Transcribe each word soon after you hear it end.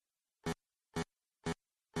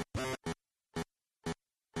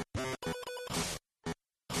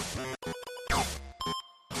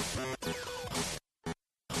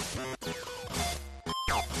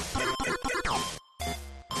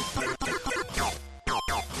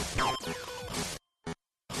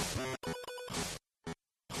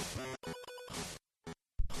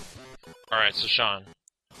Alright, so Sean,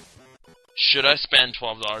 should I spend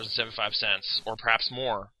 $12.75, or perhaps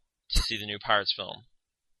more, to see the new Pirates film?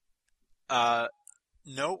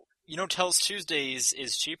 No. You know, Tells Tuesdays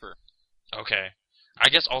is cheaper. Okay. I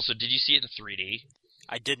guess also, did you see it in 3D?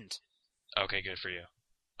 I didn't. Okay, good for you.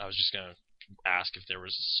 I was just gonna ask if there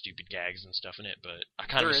was stupid gags and stuff in it, but I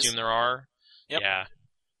kind of assume there are. Yep. Yeah.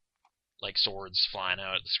 Like swords flying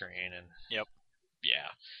out at the screen and... Yep.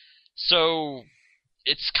 Yeah. So,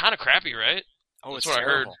 it's kind of crappy, right? Oh, That's it's what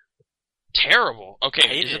terrible. I heard. Terrible. Okay,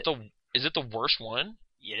 I hate is it the worst one?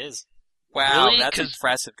 It is. Wow, Really? that's 'Cause-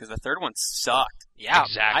 impressive, because the third one sucked. Yeah,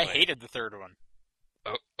 Exactly. I hated the third one.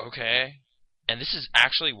 Oh, okay. And this is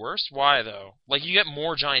actually worse? Why, though? Like, you get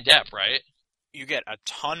more Johnny Depp, right? You get a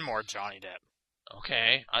ton more Johnny Depp.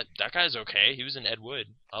 Okay. That guy's okay. He was in Ed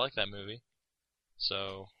Wood. I like that movie.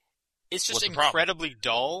 So... It's just What's the problem? incredibly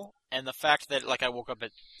dull, and the fact that, like, I woke up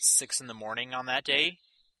at 6 in the morning on that day,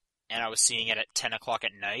 and I was seeing it at 10 o'clock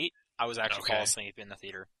at night, I was actually Okay. falling asleep in the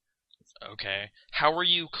theater. Okay. How were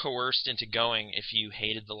you coerced into going if you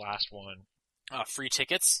hated the last one? Free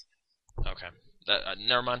tickets. Okay.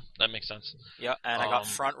 Never mind. That makes sense. Yeah, and I got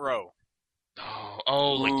front row.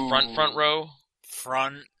 Like front row?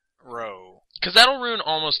 Front row. Because that'll ruin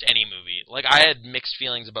almost any movie. Like, I had mixed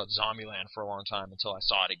feelings about Zombieland for a long time until I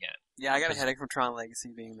saw it again. Yeah, I got a headache from Tron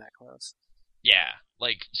Legacy being that close. Yeah.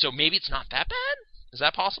 Like, so maybe it's not that bad? Is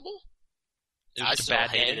that possible? It was I just a still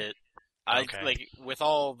bad hated day? it. I Okay. like with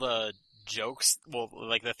all the jokes. Well,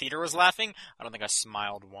 like the theater was laughing. I don't think I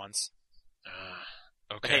smiled once.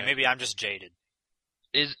 Okay. But hey, maybe I'm just jaded.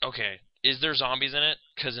 Is there zombies in it?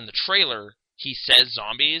 Because in the trailer, he says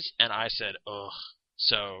zombies, and I said, ugh.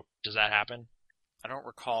 So, does that happen? I don't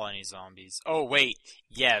recall any zombies. Oh wait,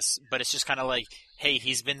 yes, but it's just kind of like, hey,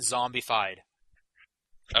 he's been zombified.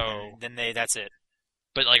 Oh. And then that's it.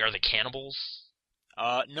 But, like, are they cannibals?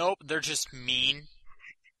 Nope, they're just mean.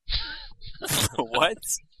 What?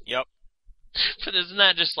 Yep. But isn't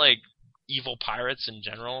that just, like, evil pirates in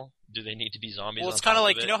general? Do they need to be zombies? Well, it's kind of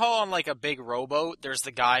like, you know how on like a big rowboat, there's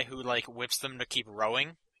the guy who like whips them to keep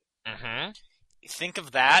rowing? Mm-hmm. Think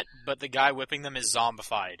of that, but the guy whipping them is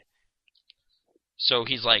zombified. So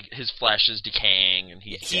he's like, his flesh is decaying and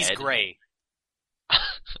he's dead? gray.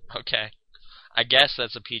 Okay. I guess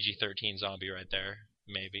that's a PG-13 zombie right there.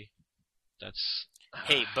 Maybe. That's...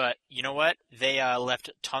 Hey, but you know what? They left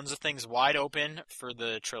tons of things wide open for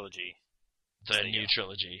the trilogy. The new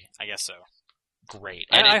trilogy. I guess so. Great.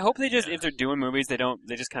 I hope they just, if they're doing movies, they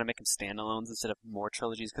just kind of make them standalones instead of more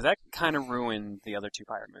trilogies, because that kind of ruined the other two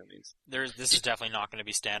pirate movies. This is definitely not going to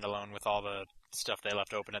be standalone with all the stuff they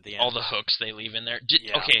left open at the end. All the hooks they leave in there.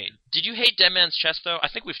 Yeah. Okay, did you hate Dead Man's Chest, though? I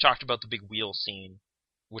think we've talked about the big wheel scene,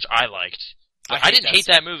 which I liked. But I didn't hate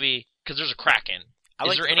that movie because there's a Kraken.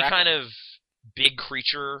 Is there any kind of big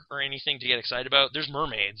creature or anything to get excited about? There's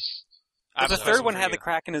mermaids. But the third one had the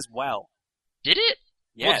Kraken as well. Did it?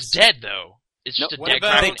 Yes. Well, it's dead, though. It's just a dead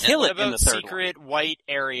Kraken. They kill it in the third secret white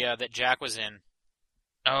area that Jack was in?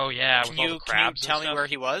 Oh, yeah, Can with all the crabs you tell and me stuff? where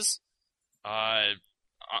he was?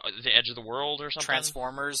 The edge of the world or something?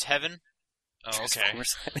 Transformers Heaven? Oh, okay.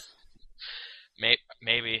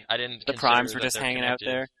 Maybe. I didn't The consider Primes were that just they're hanging out connected.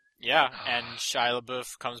 there. Yeah, and Shia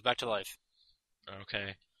LaBeouf comes back to life.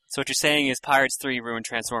 Okay. So what you're saying is Pirates 3 ruined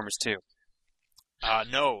Transformers 2.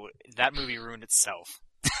 No, that movie ruined itself.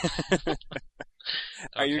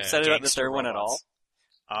 Are you excited about the third one at all?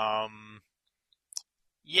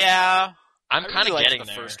 Yeah. I'm kind of getting the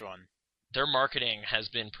there. first one. Their marketing has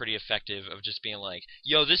been pretty effective of just being like,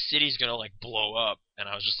 yo, this city's gonna like blow up. And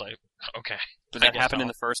I was just like, okay. But that happened in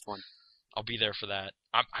the first one. I'll be there for that.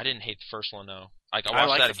 I didn't hate the first one though. Like I I watched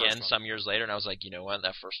like that the first again one. some years later and I was like, you know what,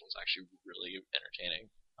 that first one's actually really entertaining.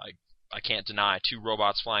 I can't deny 2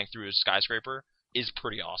 robots flying through a skyscraper is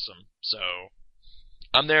pretty awesome. So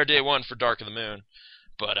I'm there day one for Dark of the Moon.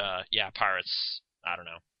 But yeah, Pirates, I don't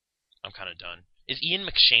know. I'm kinda done. Is Ian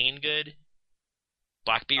McShane good?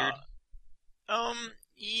 Blackbeard?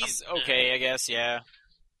 He's okay, I guess, yeah.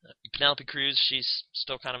 Penelope Cruz, she's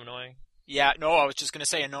still kind of annoying. Yeah, no, I was just gonna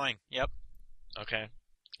say annoying. Yep. Okay.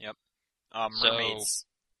 Yep. So, Mermaids.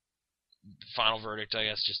 Final verdict, I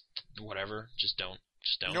guess, just whatever. Just don't.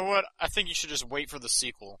 You know what? I think you should just wait for the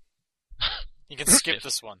sequel. You can skip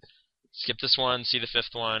this one. Skip this one, see the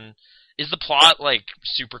 5th one. Is the plot, like,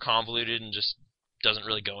 super convoluted and just doesn't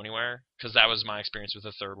really go anywhere? Because that was my experience with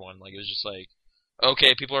the 3rd one. Like, it was just like,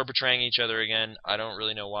 okay, people are betraying each other again. I don't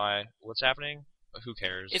really know why. What's happening? Who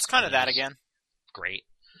cares? It's kind of that again. Great.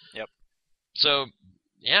 Yep. So,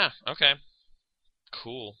 yeah, okay.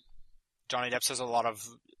 Cool. Johnny Depp says a lot of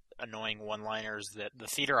annoying one-liners that the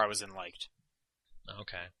theater I was in liked.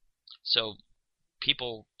 Okay. So,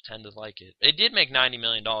 people tend to like it. It did make $90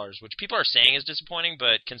 million, which people are saying is disappointing,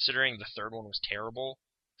 but considering the third one was terrible,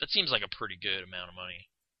 that seems like a pretty good amount of money.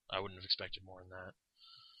 I wouldn't have expected more than that.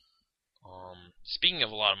 Speaking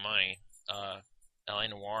of a lot of money, L.A.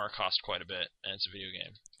 Noire cost quite a bit, and it's a video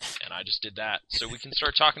game. And I just did that. So we can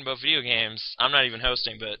start talking about video games. I'm not even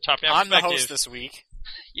hosting, but top-down I'm the perspective. host this week.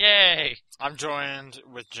 Yay! I'm joined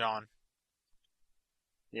with John.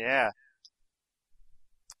 Yeah.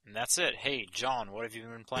 And that's it. Hey, John, what have you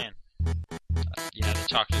been playing? Yeah, the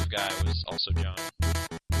talkative guy was also John.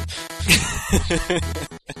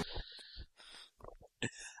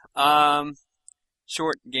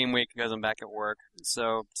 Short game week because I'm back at work.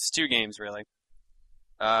 So, just 2 games, really.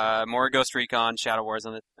 More Ghost Recon, Shadow Wars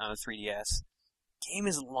on the 3DS. Game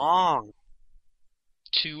is long.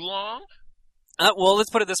 Too long? Well, let's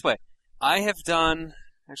put it this way. I have done...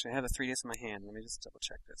 Actually, I have a 3DS in my hand. Let me just double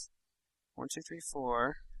check this. 1, 2, 3,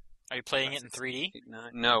 4... Are you playing it in 3D? 8,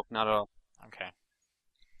 9... No, not at all. Okay.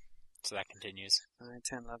 So that continues. 9,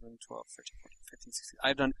 10, 11, 12, 13, 14, 15, 16...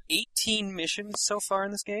 I've done 18 missions so far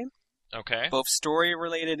in this game. Okay. Both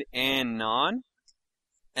story-related and non.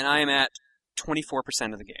 And I am at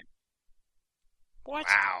 24% of the game. What?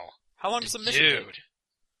 Wow. How long does the mission Dude. take?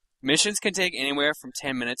 Missions can take anywhere from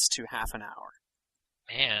 10 minutes to half an hour.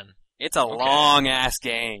 Man. It's a Okay. long-ass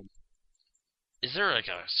game. Is there like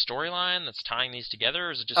a storyline that's tying these together,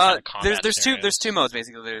 or is it just kind of combat There's two modes,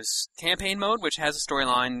 basically. There's campaign mode, which has a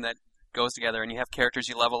storyline that goes together, and you have characters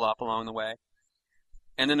you level up along the way.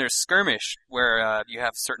 And then there's skirmish, where you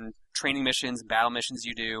have certain training missions, battle missions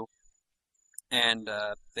you do, and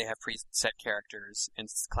they have preset characters and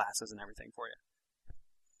classes and everything for you.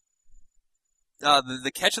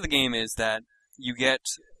 The catch of the game is that you get,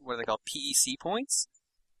 what are they called, PEC points,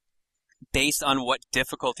 based on what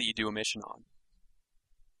difficulty you do a mission on.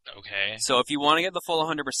 Okay. So if you want to get the full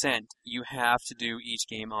 100%, you have to do each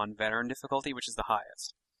game on veteran difficulty, which is the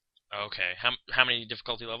highest. Okay. How many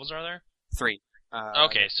difficulty levels are there? 3.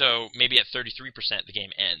 Okay, so maybe at 33% the game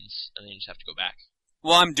ends, and then you just have to go back.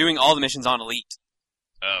 Well, I'm doing all the missions on Elite.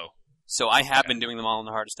 Oh. So I have been doing them all on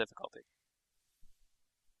the hardest difficulty.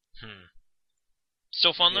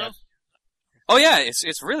 Still fun, Yeah. though? Oh yeah,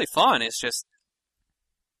 it's really fun. It's just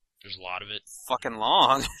There's a lot of it. fucking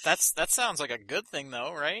long. That sounds like a good thing,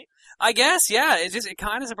 though, right? I guess, yeah. It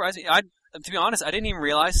kind of surprised me. To be honest, I didn't even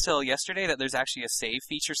realize till yesterday that there's actually a save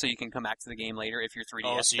feature, so you can come back to the game later if your 3DS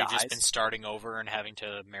Oh, so you've dies. just been starting over and having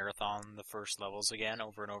to marathon the first levels again,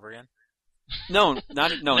 over and over again? No,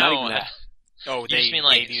 not even that. Oh, You they just mean,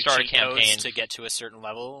 like, gave you start a cheat codes campaign. to get to a certain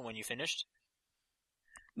level when you finished?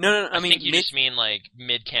 No. I mean, think you just mean, like,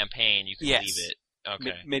 mid-campaign you can Yes. leave it.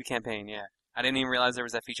 Okay. mid-campaign, yeah. I didn't even realize there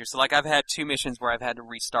was that feature. So, like, I've had 2 missions where I've had to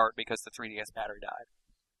restart because the 3DS battery died.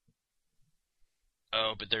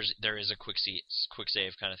 Oh, but there is a quick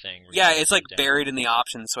save kind of thing. where you Yeah, can it's like put it down. buried in the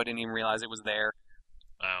options, so I didn't even realize it was there.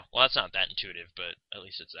 Wow. Well, that's not that intuitive, but at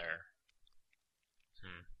least it's there.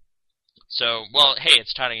 So, well, hey,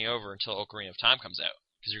 it's tiding you over until Ocarina of Time comes out,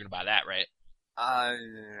 because you're going to buy that, right?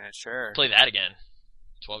 Sure. Play that again.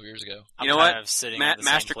 12 years ago. I'm You know kind what? of sitting at the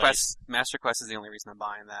same Master place. Quest is the only reason I'm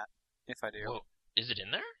buying that. If I do. Whoa. Is it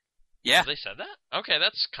in there? Yeah. Have they said that? Okay,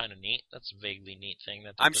 that's kind of neat. That's a vaguely neat thing.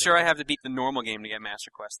 That they I'm put sure in. I have to beat the normal game to get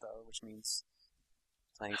Master Quest, though, which means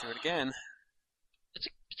playing through it again. It's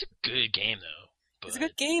a good game, though. But It's a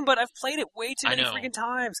good game, but I've played it way too I many know. freaking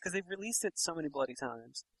times because they've released it so many bloody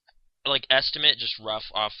times. Like, estimate, just rough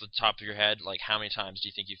off the top of your head, like, how many times do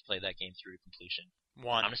you think you've played that game through completion? I'm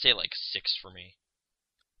One. going to say, like, 6 for me.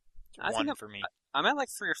 I One think for me. I'm at like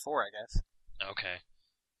 3 or 4, I guess. Okay.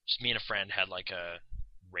 Just me and a friend had, like, a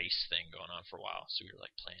race thing going on for a while, so we were,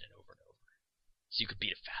 like, playing it over and over. So you could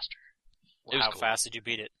beat it faster. It was How cool. fast did you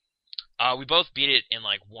beat it? We both beat it in,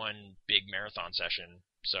 like, one big marathon session,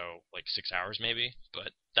 so, like, 6 hours maybe, but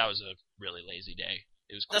that was a really lazy day.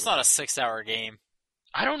 It was cool. That's not a 6-hour game.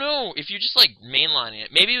 I don't know. If you just, like, mainlining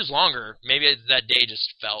it, maybe it was longer. Maybe that day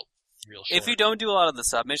just felt real short. If you don't do a lot of the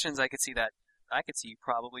submissions, I could see you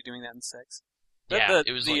probably doing that in 6. Yeah,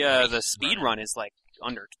 it was like the speed run is like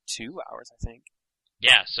under 2 hours, I think.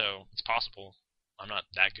 Yeah, so it's possible. I'm not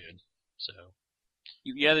that good, so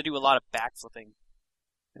You have to do a lot of backflipping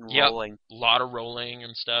and Yep. rolling. a lot of rolling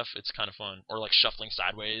and stuff. It's kind of fun, or like shuffling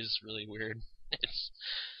sideways, really weird. It's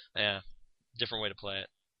different way to play it.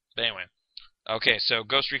 But anyway, okay, so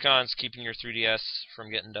Ghost Recon's keeping your 3DS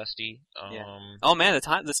from getting dusty. Yeah. Oh man,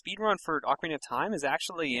 the speed run for Ocarina of Time is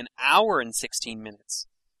actually 1 hour and 16 minutes.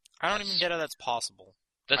 I don't even get how that's possible.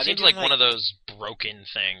 That Are they seems like doing, one like- of those broken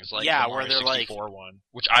things, like Yeah, the where Mario they're, like, 64 one,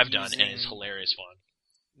 which I've done and it's using- hilarious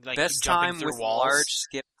fun. Like Best jumping time through with walls. large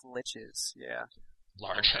skip glitches. Yeah.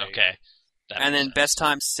 Large, Okay. okay. And then makes best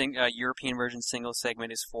time European version single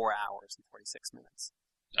segment is 4 hours and 46 minutes.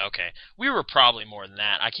 Okay. We were probably more than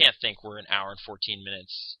that. I can't think we're an hour and 14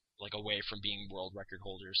 minutes like away from being world record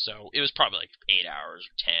holders. So it was probably like 8 hours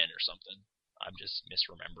or 10 or something. I'm just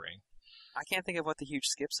misremembering. I can't think of what the huge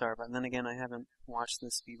skips are, but then again, I haven't watched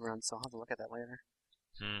the speed run, so I'll have to look at that later.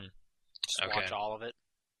 Just Okay. watch all of it.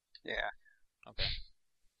 Yeah. Okay.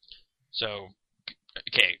 So,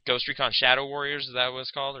 okay, Ghost Recon Shadow Warriors, is that what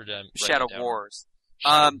it's called? Or did I write Shadow it down? Wars.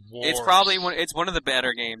 Shadow It's Wars. probably it's one of the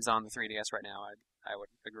better games on the 3DS right now. I would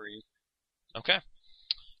agree. Okay.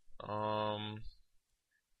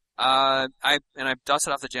 I've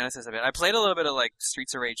dusted off the Genesis a bit. I played a little bit of like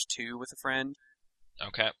Streets of Rage 2 with a friend,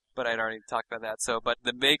 Okay. but I'd already talked about that. So, but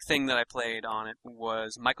the big thing that I played on it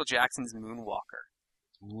was Michael Jackson's Moonwalker.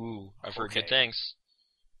 Ooh, I've heard Okay. good things.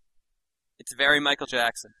 It's very Michael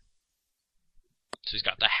Jackson. So he's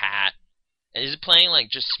got the hat. Is it playing like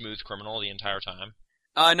just Smooth Criminal the entire time?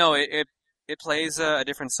 No, it plays a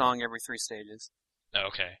different song every 3 stages.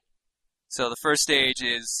 Okay. So the first stage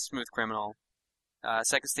is Smooth Criminal.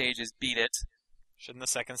 Second stage is Beat It. Shouldn't the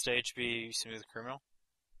second stage be Smooth Criminal?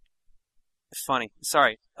 Funny.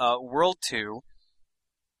 Sorry. World 2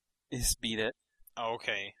 is Beat It. Oh,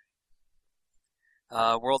 okay.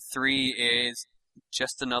 World 3 is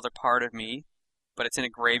Just Another Part of Me, but it's in a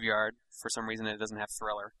graveyard for some reason and it doesn't have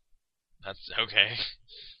Thriller. That's okay.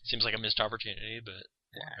 Seems like a missed opportunity, but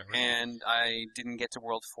whatever. And I didn't get to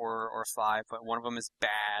World 4 or 5, but one of them is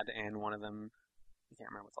bad and one of them, I can't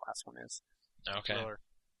remember what the last one is. Okay. Thriller.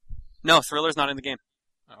 No, Thriller's not in the game.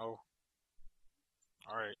 Oh.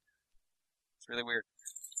 Alright. It's really weird.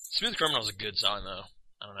 Smooth Criminal is a good song, though.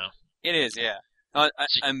 I don't know. It is, yeah. A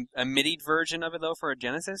MIDI version of it, though, for a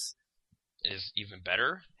Genesis? Is even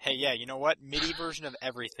better. Hey, yeah, you know what? MIDI version of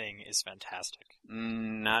everything is fantastic.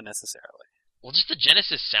 Not necessarily. Well, just the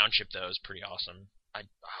Genesis sound chip, though, is pretty awesome. I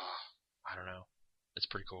don't know. It's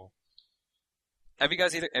pretty cool. Have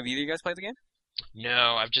either of you guys played the game?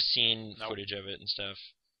 No, I've just seen Nope. footage of it and stuff.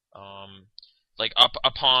 Like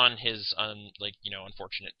upon his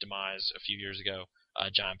unfortunate demise a few years ago,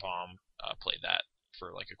 Giant Bomb played that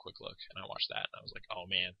for like a quick look, and I watched that, and I was like, oh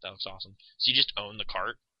man, that looks awesome. So you just own the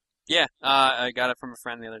cart? Yeah, I got it from a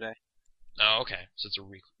friend the other day. Oh, okay. So it's a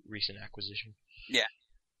recent acquisition.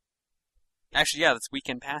 Actually, yeah, that's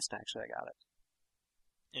weekend past, actually, I got it.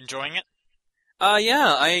 Enjoying it?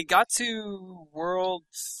 Yeah, I got to World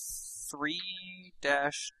 3-2,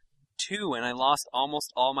 and I lost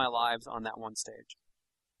almost all my lives on that one stage.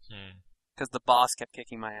 Because the boss kept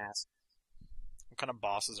kicking my ass. What kind of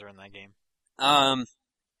bosses are in that game?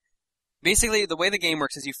 Basically, the way the game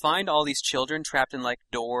works is you find all these children trapped in, like,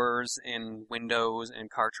 doors and windows and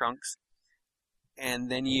car trunks.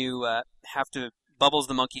 And then you have to... Bubbles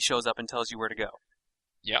the monkey shows up and tells you where to go.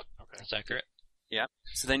 Yep, Okay. that's accurate. Yep.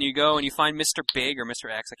 So then you go and you find Mr. Big or Mr.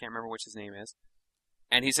 X, I can't remember which his name is.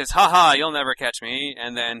 And he says, haha, you'll never catch me.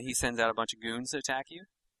 And then he sends out a bunch of goons to attack you.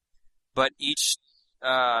 But each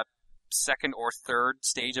second or third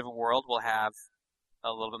stage of a world will have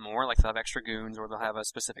a little bit more, like they'll have extra goons or they'll have a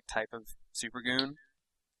specific type of super goon.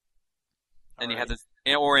 And you have the,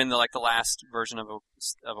 or in the like the last version of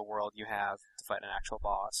a world, you have to fight an actual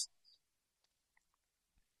boss.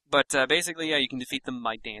 But basically, yeah, you can defeat them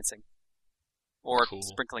by dancing or Cool.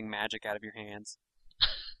 sprinkling magic out of your hands,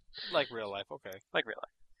 Like real life, okay. like real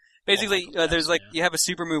life. Basically, Michael there's like Jackson, you have a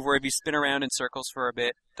super move where if you spin around in circles for a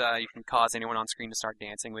bit, you can cause anyone on screen to start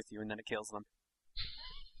dancing with you, and then it kills them.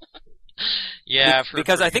 Yeah, I've heard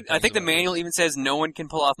Because I pretty think good I think things the about manual this. even says no one can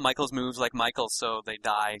pull off Michael's moves like Michael, so they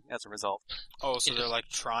die as a result. Oh, so they're like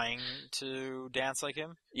trying to dance like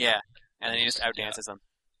him? Yeah, and then he just Yeah. outdances them.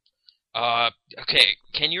 Okay,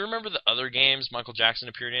 can you remember the other games Michael Jackson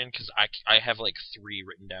appeared in? Because I have like 3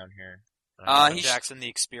 written down here. He's- Jackson, the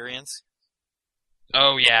Experience?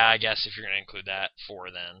 Oh yeah, I guess if you're gonna include that,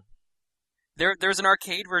 4 then. There's an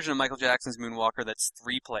arcade version of Michael Jackson's Moonwalker that's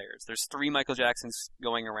 3 players. There's 3 Michael Jacksons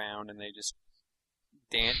going around, and they just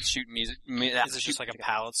dance, shoot music. Is it just like a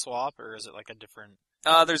palette swap, or is it like a different...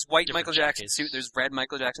 There's white Different Michael Jackson jackets. suit, there's red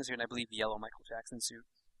Michael Jackson suit, and I believe yellow Michael Jackson suit.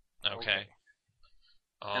 Okay.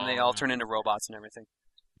 And they all turn into robots and everything.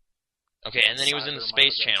 Okay, and then he was in the Cyber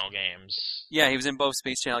Space Michael Channel games. Yeah, he was in both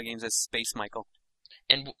Space Channel games as Space Michael.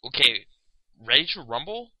 And okay, Ready to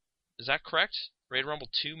Rumble? Is that correct? Ready to Rumble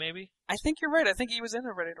 2, maybe? I think you're right. I think he was in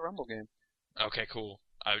a Ready to Rumble game. Okay, cool.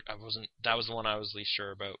 I wasn't. That was the one I was least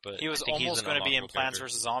sure about, but He was I think he's almost an going to be in unlockable Plants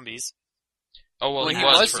character. vs. Zombies. Oh well, Well, he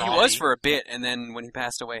was. he For, was for a bit, and then when he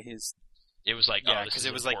passed away, his it was like Yeah, oh, because this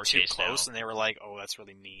it was is like in too 4K close, now. and they were like, oh, that's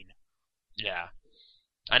really mean. Yeah,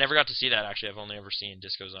 I never got to see that actually. I've only ever seen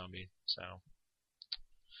Disco Zombie. So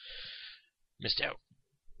Missed out.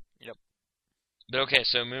 Yep. But okay,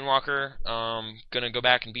 so Moonwalker, gonna go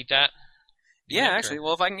back and beat that? Yeah, actually,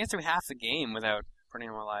 well, if I can get through half the game without burning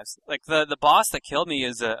all my lives. Like, the boss that killed me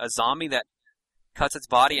is a zombie that cuts its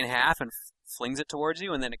body in half and flings it towards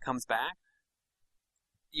you, and then it comes back.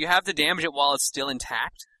 You have to damage it while it's still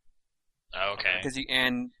intact. Oh, okay.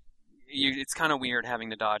 It's kind of weird having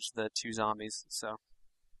to dodge the two zombies, so.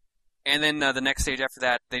 And then the next stage after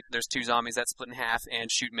that, there's two zombies that split in half and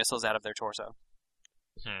shoot missiles out of their torso.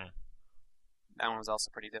 That one was also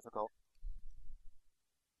pretty difficult.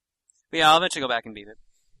 But yeah, I'll eventually go back and beat it.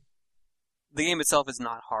 The game itself is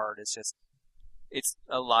not hard, it's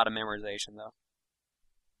a lot of memorization, though.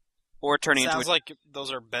 Or turning Sounds into like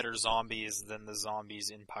those are better zombies than the zombies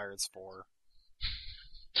in Pirates 4.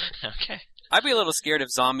 Okay. I'd be a little scared if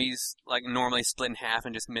zombies, like, normally split in half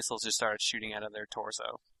and just missiles just started shooting out of their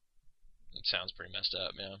torso. It sounds pretty messed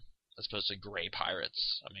up, yeah. As opposed to gray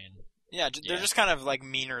pirates. I mean... Yeah, they're just kind of, like,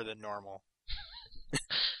 meaner than normal.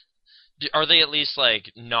 Are they at least,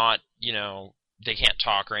 like, not, they can't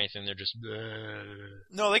talk or anything, they're just...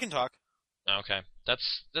 No, they can talk. Okay.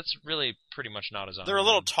 That's really pretty much not a zombie. They're a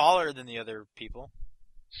little taller than the other people.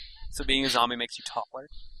 So being a zombie makes you taller?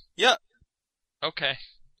 Yeah. Okay.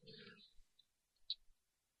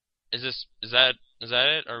 Is that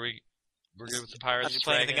it? We're good with the pirates? Have you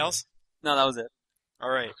played anything else? No, that was it.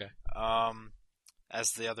 Alright. Okay.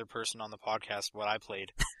 As the other person on the podcast, what I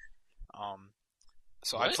played.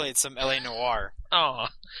 So What? I played some LA Noire. Oh,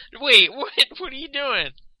 wait, what are you doing?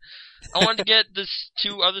 I wanted to get this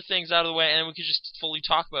two other things out of the way, and we could just fully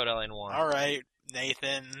talk about LA Noire. Alright,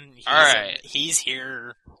 Nathan. Alright. He's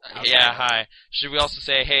here. Yeah, hi. Should we also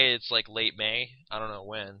say, hey, it's like late May? I don't know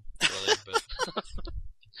when, really, but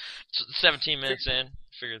 17 minutes in.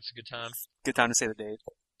 Figured it's a good time. Good time to say the date.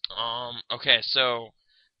 Okay, so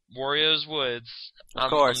Wario's Woods. Of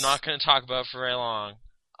course. I'm not going to talk about it for very long.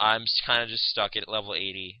 I'm kind of just stuck at level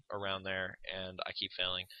 80 around there, and I keep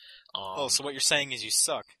failing. So what you're saying is you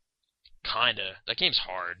suck. Kinda. That game's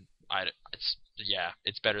hard.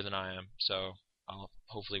 It's better than I am. So I'll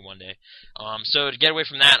hopefully one day. So to get away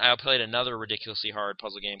from that, I played another ridiculously hard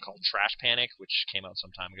puzzle game called Trash Panic, which came out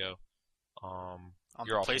some time ago. On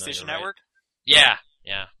You're all the PlayStation familiar, right? Network?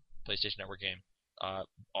 Yeah, PlayStation Network game.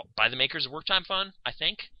 By the makers of Work Time Fun, I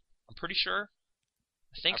think. I'm pretty sure.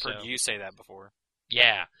 I've I've heard you say that before.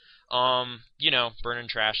 Yeah. Burning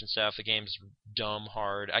trash and stuff. The game's dumb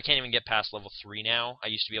hard. I can't even get past level 3 now. I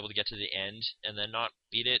used to be able to get to the end and then not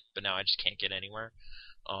beat it, but now I just can't get anywhere.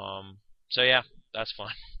 So yeah, that's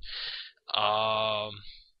fun. I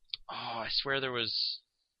swear there was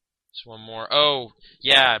one more. Oh,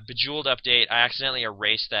 yeah, Bejeweled update. I accidentally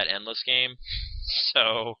erased that Endless game,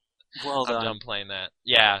 so Well done. I'm done playing that.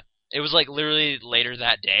 Yeah, it was like literally later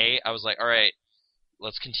that day. I was like, all right,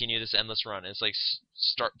 let's continue this endless run. It's like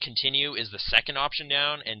continue is the second option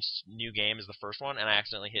down, and new game is the first one, and I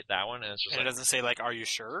accidentally hit that one, and it's just And it doesn't say, like, are you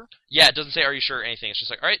sure? Yeah, it doesn't say are you sure or anything. It's just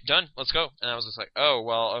like, all right, done, let's go. And I was just like, oh,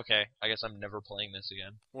 well, okay, I guess I'm never playing this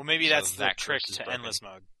again. Well, maybe So that's the that trick curse is to broken. endless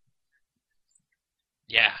mode.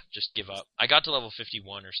 Yeah, just give up. I got to level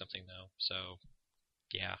 51 or something though, so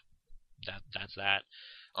yeah, that's that.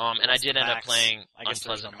 And I What's did the end up max? playing I guess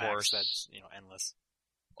there's Unpleasant no max Horse. that's, endless.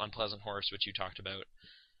 Unpleasant Horse, which you talked about.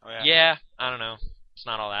 Oh, yeah. Yeah, I don't know. It's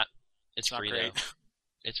not all that. It's Not free great. though.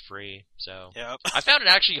 It's free, so. Yep. I found it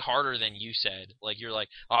actually harder than you said. Like, you're like,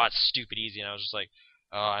 oh, it's stupid easy, and I was just like,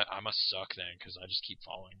 oh, I must suck then, because I just keep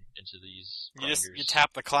falling into these grinders. You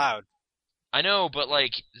tap the cloud. I know, but,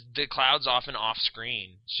 like, the cloud's often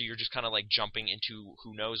off-screen, so you're just kind of, like, jumping into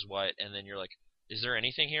who knows what, and then you're like, is there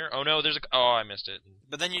anything here? Oh, no, oh, I missed it.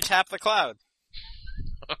 But then you tap the cloud.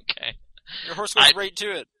 Okay. Your horse goes right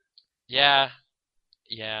to it. Yeah,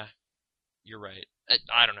 you're right.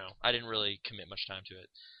 I don't know. I didn't really commit much time to it.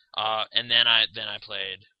 And then I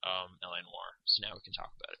played LA Noire, so now we can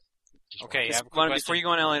talk about it. Okay, Just I have a quick question. before you go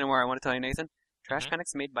on LA Noire, I want to tell you, Nathan, Trash Mhm.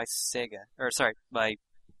 Panic's made by by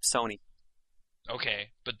Sony.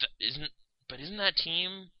 Okay, but isn't that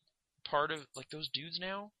team part of like those dudes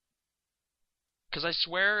now? Because I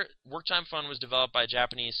swear Work Time Fun was developed by a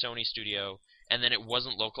Japanese Sony studio, and then it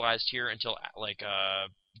wasn't localized here until like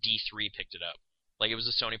D3 picked it up. Like it was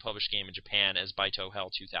a Sony published game in Japan as Baito Hell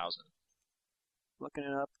 2000. Looking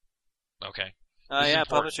it up. Okay. This is important,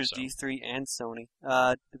 publishers so. D3 and Sony.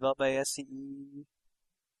 Developed by SCE.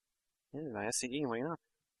 Yeah, by SCE. Well,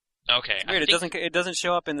 yeah. Okay. It's weird. It doesn't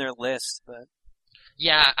show up in their list, but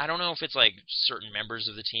Yeah, I don't know if it's like certain members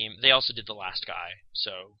of the team. They also did The Last Guy,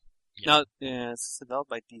 so. no. Yeah, it's developed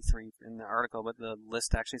by D3 in the article, but the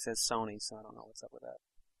list actually says Sony, so I don't know what's up with that.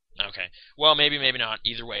 Okay. Well, maybe, maybe not.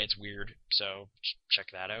 Either way, it's weird. So check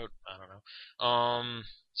that out. I don't know.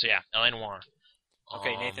 So yeah, L.A. Noire.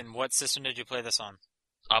 Okay, Nathan, what system did you play this on?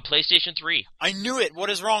 PlayStation 3. I knew it! What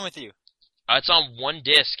is wrong with you? It's on one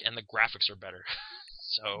disc, and the graphics are better.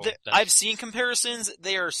 So I've seen comparisons.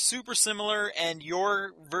 They are super similar, and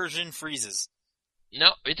your version freezes.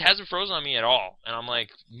 No, it hasn't frozen on me at all, and I'm like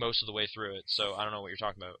most of the way through it. So I don't know what you're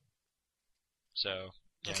talking about. So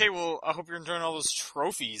yeah. Okay, well, I hope you're enjoying all those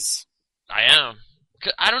trophies. I am.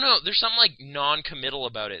 I don't know. There's something like non-committal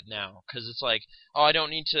about it now, because it's like, oh, I don't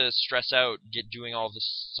need to stress out doing all the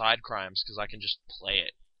side crimes because I can just play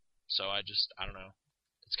it. So I don't know.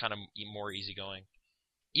 It's kind of more easygoing.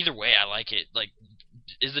 Either way, I like it. Like,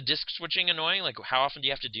 is the disc switching annoying? Like, how often do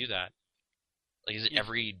you have to do that? Like, is it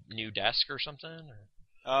every new desk or something?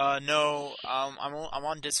 Or? No. I'm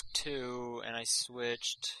on disc 2, and I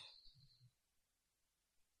switched.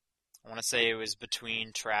 I want to say it was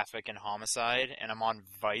between Traffic and Homicide, and I'm on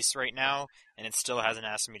Vice right now, and it still hasn't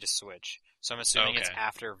asked me to switch. So I'm assuming it's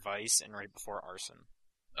after Vice and right before Arson.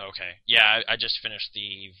 Okay. Yeah, I just finished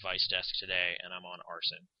the Vice desk today, and I'm on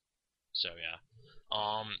Arson. So, yeah.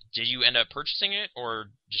 Did you end up purchasing it, or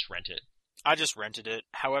just rent it? I just rented it.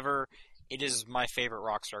 However, it is my favorite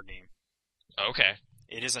Rockstar game. Okay.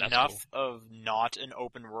 It is enough of not an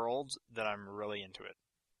open world that I'm really into it.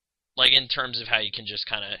 Like, in terms of how you can just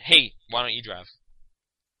kind of, hey, why don't you drive?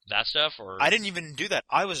 That stuff, or? I didn't even do that.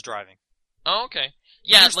 I was driving. Oh, okay.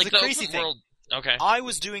 Yeah, Here's like the the crazy open thing. world. Okay. I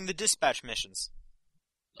was doing the dispatch missions.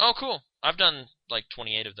 Oh, cool. I've done, like,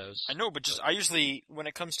 28 of those. I know, but I usually, when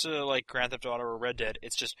it comes to, like, Grand Theft Auto or Red Dead,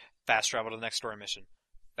 it's just fast travel to the next story mission.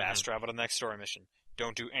 Fast travel to the next story mission.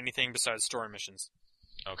 Don't do anything besides story missions.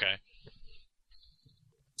 Okay.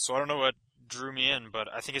 So I don't know what drew me in, but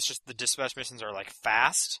I think it's just the dispatch missions are, like,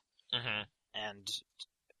 fast. Mm-hmm. And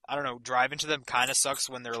I don't know, driving to them kind of sucks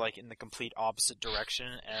when they're like in the complete opposite direction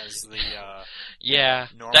as the yeah,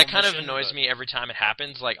 normal that kind mission, of annoys me every time it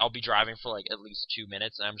happens. Like, I'll be driving for like at least 2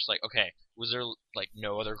 minutes, and I'm just like, okay, was there like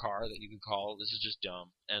no other car that you could call? This is just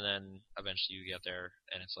dumb. And then eventually you get there,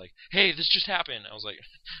 and it's like, hey, this just happened. I was like,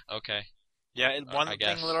 okay. Yeah, one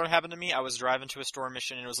thing literally happened to me. I was driving to a store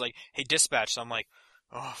mission, and it was like, hey, dispatch. So I'm like,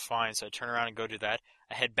 oh, fine. So I turn around and go do that.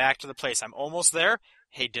 I head back to the place. I'm almost there.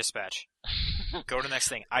 Hey, dispatch. Go to the next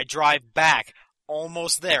thing. I drive back.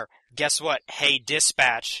 Almost there. Guess what? Hey,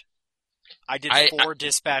 dispatch. I did 4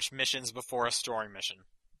 dispatch missions before a story mission.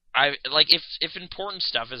 I like if important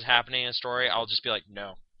stuff is happening in a story, I'll just be like,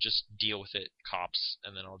 no, just deal with it, cops,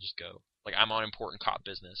 and then I'll just go. Like, I'm on important cop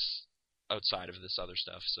business outside of this other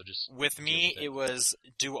stuff, so just with me, it was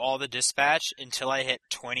do all the dispatch until I hit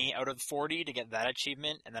 20 out of 40 to get that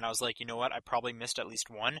achievement, and then I was like, you know what? I probably missed at least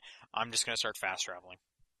one. I'm just gonna start fast traveling.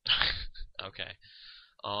 Okay.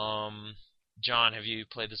 John, have you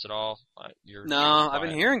played this at all? No, I've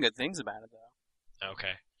been hearing good things about it though.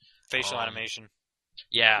 Okay. Facial animation.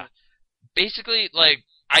 Yeah. Basically, like,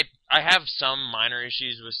 I have some minor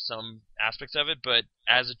issues with some aspects of it, but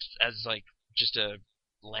as like just a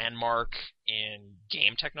landmark in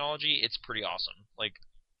game technology, it's pretty awesome. Like,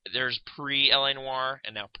 there's pre-L.A. Noire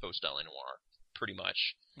and now post-L.A. Noire, pretty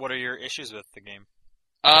much. What are your issues with the game?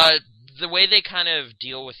 The way they kind of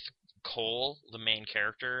deal with Cole, the main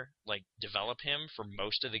character, like, develop him for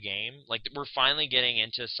most of the game. Like, we're finally getting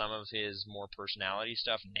into some of his more personality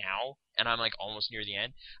stuff now, and I'm, like, almost near the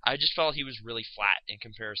end. I just felt he was really flat in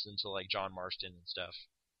comparison to, like, John Marston and stuff.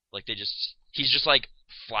 Like, he's just, like,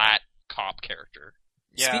 flat cop character.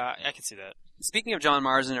 Yeah, I can see that. Speaking of John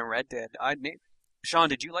Marsden and Red Dead, Sean,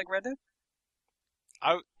 did you like Red Dead?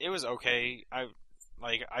 It was okay. I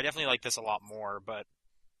definitely like this a lot more, but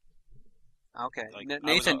okay. Like,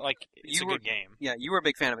 Nathan, it's a good game. Yeah, you were a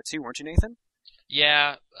big fan of it too, weren't you, Nathan?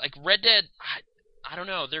 Yeah, like Red Dead, I don't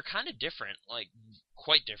know, they're kind of different, like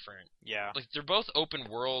quite different. Yeah. Like, they're both open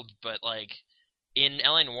world, but like in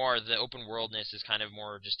L.A. Noire, the open worldness is kind of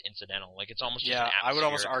more just incidental. Like, it's almost just an atmospheric I would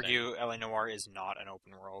almost argue L.A. Noire is not an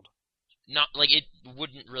open world. Not like it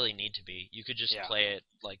wouldn't really need to be. You could just play it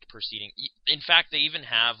like proceeding. In fact, they even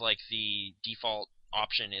have like the default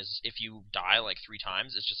option is if you die like 3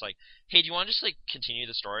 times, it's just like, hey, do you want to just like continue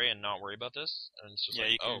the story and not worry about this? And it's just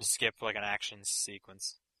you can skip like an action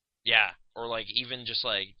sequence. Yeah, or like even just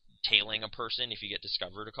like tailing a person if you get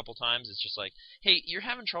discovered a couple times. It's just like, hey, you're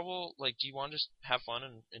having trouble. Like, do you want to just have fun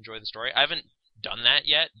and enjoy the story? I haven't done that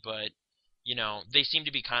yet, but you know, they seem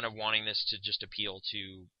to be kind of wanting this to just appeal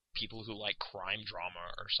to people who like crime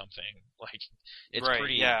drama or something. Like, it's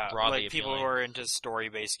pretty broadly like people appealing. who are into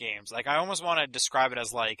story-based games. Like, I almost want to describe it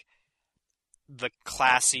as like the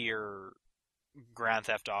classier Grand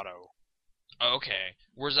Theft Auto. Okay.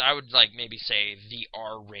 Whereas I would like maybe say the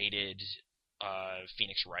R-rated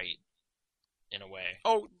Phoenix Wright in a way.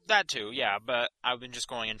 Oh, that too, yeah. But I've been just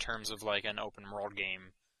going in terms of like an open world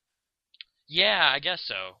game. Yeah, I guess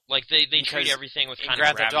so. Like they treat everything with kind of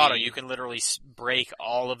gravity. In Grand Theft Auto, gravity. you can literally break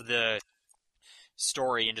all of the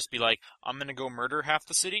story and just be like, I'm gonna go murder half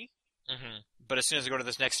the city. Mm-hmm. But as soon as I go to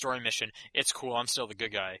this next story mission, it's cool. I'm still the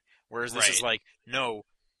good guy. Whereas this is like, no,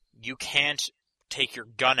 you can't take your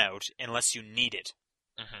gun out unless you need it.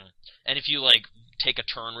 Mm-hmm. And if you like take a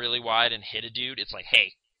turn really wide and hit a dude, it's like,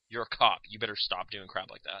 hey, you're a cop. You better stop doing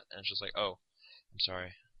crap like that. And it's just like, oh, I'm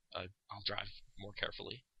sorry. I'll drive more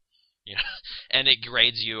carefully. You know, and it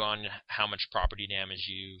grades you on how much property damage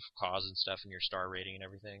you've caused and stuff, and your star rating and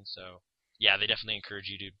everything. So, yeah, they definitely encourage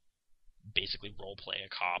you to basically role play a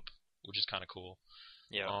cop, which is kind of cool.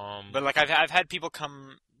 Yeah. But like I've had people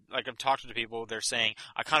come, like I've talked to people, they're saying,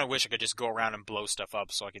 I kind of wish I could just go around and blow stuff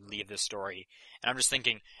up so I could leave this story. And I'm just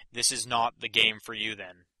thinking, this is not the game for you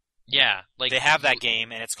then. Yeah, like they have that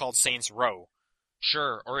game and it's called Saints Row.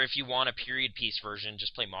 Sure, or if you want a period piece version,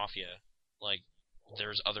 just play Mafia. Like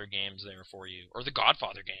there's other games there for you, or the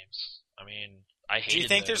Godfather games. I mean, I hate. Do you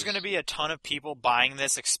think there's going to be a ton of people buying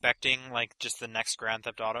this, expecting like just the next Grand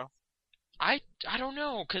Theft Auto? I don't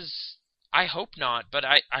know, because I hope not, but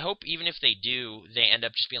I hope even if they do, they end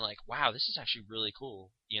up just being like, wow, this is actually really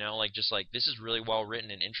cool. You know, like just like this is really well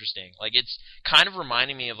written and interesting. Like it's kind of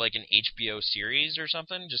reminding me of like an HBO series or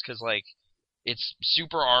something, just because like it's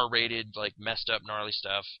super R-rated, like messed up, gnarly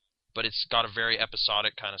stuff. But it's got a very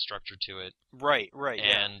episodic kind of structure to it. Right,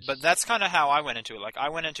 yeah. But that's kind of how I went into it. Like, I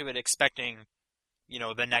went into it expecting, you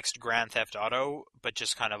know, the next Grand Theft Auto, but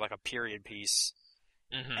just kind of like a period piece.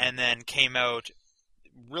 Mm-hmm. And then came out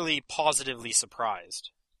really positively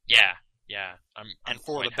surprised. Yeah. I'm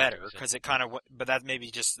for the better, because it kind of, but that maybe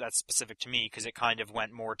just, that's specific to me, because it kind of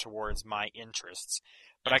went more towards my interests.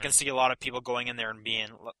 But mm-hmm. I can see a lot of people going in there and being,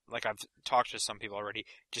 like I've talked to some people already,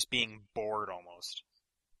 just being bored almost.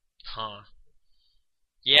 Huh.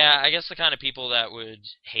 Yeah, I guess the kind of people that would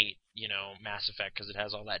hate, you know, Mass Effect because it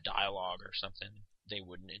has all that dialogue or something, they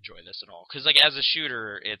wouldn't enjoy this at all. Because, like, as a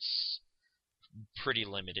shooter, it's pretty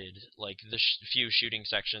limited. Like, the few shooting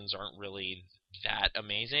sections aren't really that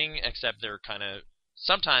amazing, except they're kind of...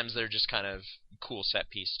 Sometimes they're just kind of cool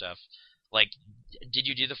set-piece stuff. Like, did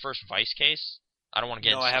you do the first Vice case? I don't want to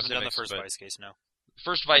get into specifics. No, I haven't done the first Vice case, no.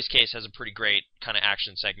 First Vice case has a pretty great kind of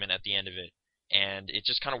action segment at the end of it. And it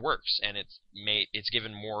just kind of works, and it's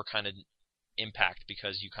given more kind of impact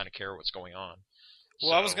because you kind of care what's going on.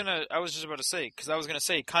 Well, I was just about to say, because I was going to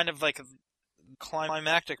say, kind of like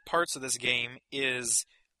climactic parts of this game is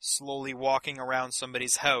slowly walking around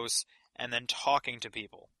somebody's house and then talking to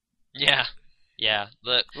people. Yeah.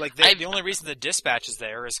 The only reason the dispatch is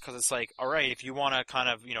there is because it's like, all right, if you want to kind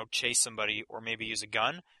of, you know, chase somebody or maybe use a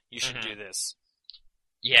gun, you should do this.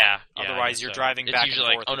 Yeah. Otherwise, you're driving back and forth. It's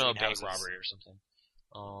usually like, a bank robbery or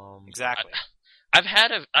something. Exactly.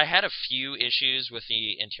 I had a few issues with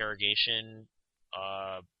the interrogation,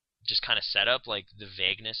 just kind of setup, like the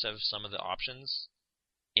vagueness of some of the options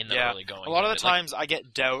in the early going. A lot of the times, I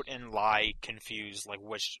get doubt and lie confused, like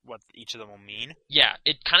what each of them will mean. Yeah,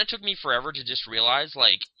 it kind of took me forever to just realize,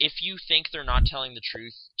 like, if you think they're not telling the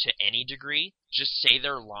truth to any degree, just say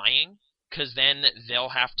they're lying. Because then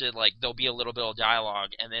there'll be a little bit of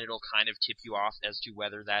dialogue, and then it'll kind of tip you off as to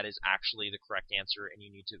whether that is actually the correct answer, and you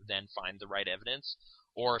need to then find the right evidence,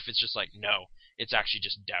 or if it's just like, no, it's actually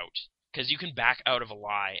just doubt. Because you can back out of a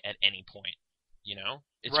lie at any point, you know?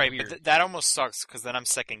 It's right, weird. But that almost sucks, because then I'm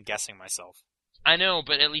second-guessing myself. I know,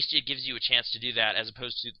 but at least it gives you a chance to do that, as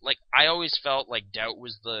opposed to, like, I always felt like doubt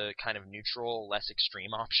was the kind of neutral, less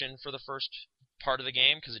extreme option for the first part of the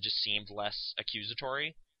game, because it just seemed less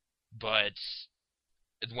accusatory. But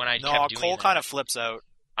when I kept doing Cole kind of flips out.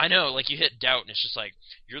 I know, like you hit doubt, and it's just like,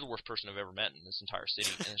 you're the worst person I've ever met in this entire city.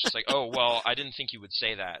 And it's just like, oh, well, I didn't think you would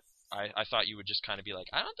say that. I thought you would just kind of be like,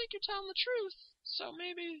 I don't think you're telling the truth, so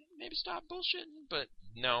maybe stop bullshitting. But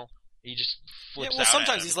no, he just flips out. Well,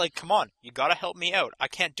 sometimes he's like, come on, you gotta help me out. I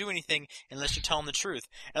can't do anything unless you're telling the truth.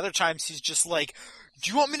 And other times he's just like, do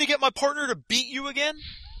you want me to get my partner to beat you again?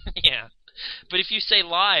 Yeah. But if you say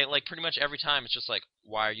lie, like pretty much every time, it's just like,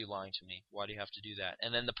 why are you lying to me? Why do you have to do that?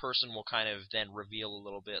 And then the person will kind of then reveal a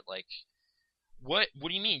little bit like, what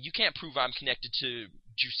do you mean? You can't prove I'm connected to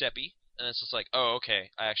Giuseppe. And it's just like, oh,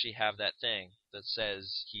 okay, I actually have that thing that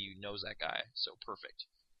says he knows that guy, so perfect.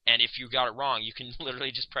 And if you got it wrong, you can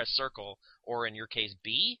literally just press circle, or in your case,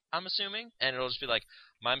 B, I'm assuming, and it'll just be like,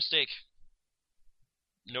 my mistake.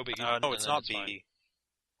 No biggie. No, it's not B. Fine.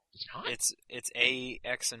 It's not? It's A,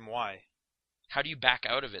 X, and Y. How do you back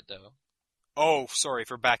out of it, though? Oh, sorry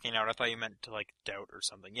for backing out. I thought you meant to, like, doubt or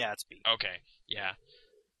something. Yeah, it's B. Okay, yeah.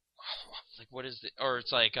 Like, what is it? Or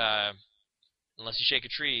it's like, unless you shake a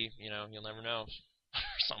tree, you'll never know.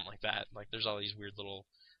 Or something like that. Like, there's all these weird little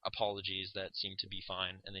apologies that seem to be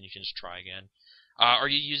fine, and then you can just try again. Are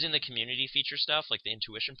you using the community feature stuff, like the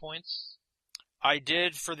intuition points? I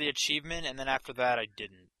did for the achievement, and then after that, I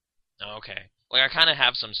didn't. Oh, okay. Like, I kind of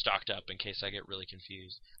have some stocked up in case I get really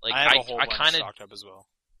confused. Like, I have a whole bunch stocked up as well.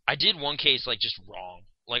 I did one case, like, just wrong.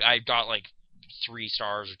 Like, I got, like, 3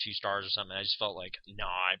 stars or 2 stars or something. I just felt like,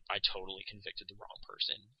 nah, I totally convicted the wrong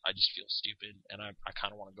person. I just feel stupid, and I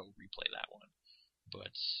kind of want to go replay that one.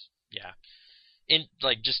 But, yeah.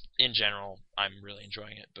 Just in general, I'm really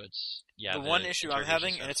enjoying it, but, yeah. The one issue I'm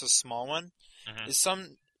having, and it's a small one,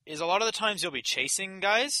 is a lot of the times you'll be chasing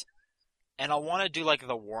guys, and I'll want to do, like,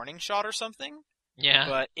 the warning shot or something. Yeah.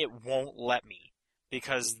 But it won't let me,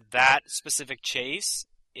 because that specific chase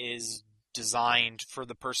is designed for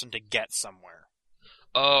the person to get somewhere.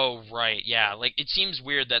 Oh, right, yeah. Like, it seems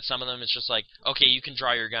weird that some of them it's just like, okay, you can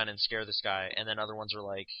draw your gun and scare this guy, and then other ones are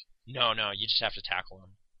like, no, you just have to tackle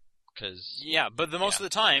him. Yeah, but most of the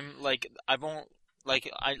time, like, like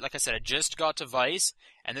I said, I just got to Vice,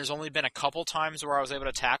 and there's only been a couple times where I was able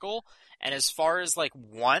to tackle, and as far as, like,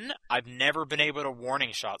 one, I've never been able to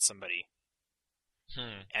warning shot somebody.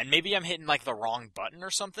 And maybe I'm hitting, like, the wrong button or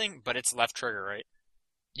something, but it's left trigger, right?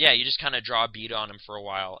 Yeah, you just kind of draw a beat on him for a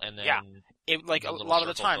while, and then... Yeah, a lot of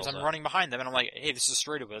the times I'm running behind them, and I'm like, hey, this is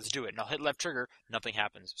straightaway, let's do it. And I'll hit left trigger, nothing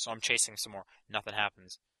happens. So I'm chasing some more, nothing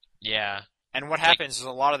happens. Yeah. And what happens is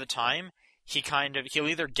a lot of the time, he'll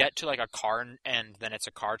either get to, like, a car, and then it's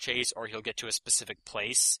a car chase, or he'll get to a specific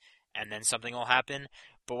place, and then something will happen.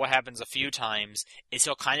 But what happens a few times is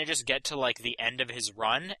he'll kind of just get to, like, the end of his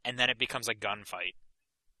run, and then it becomes a gunfight.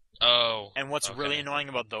 Oh. And what's really annoying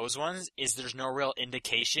about those ones is there's no real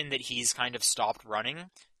indication that he's kind of stopped running.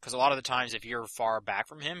 Because a lot of the times, if you're far back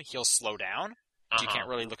from him, he'll slow down. You can't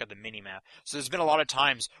really look at the mini-map. So there's been a lot of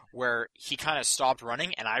times where he kind of stopped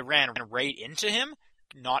running, and I ran right into him,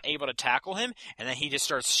 not able to tackle him, and then he just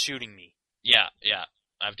starts shooting me. Yeah.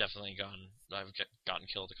 I've gotten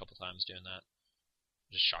killed a couple times doing that.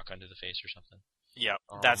 Just shotgun to the face or something. Yeah,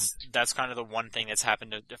 that's kind of the one thing that's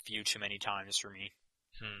happened a few too many times for me.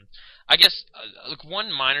 I guess, like,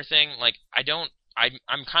 one minor thing, like,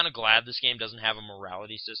 I'm kind of glad this game doesn't have a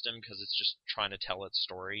morality system, because it's just trying to tell its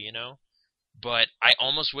story, But I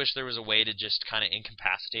almost wish there was a way to just kind of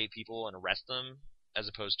incapacitate people and arrest them, as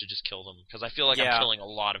opposed to just kill them. Because I feel like I'm killing a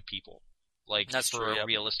lot of people. Like, for a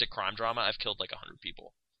realistic crime drama, I've killed like 100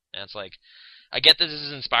 people. And it's like, I get that this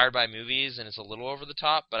is inspired by movies, and it's a little over the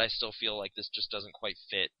top, but I still feel like this just doesn't quite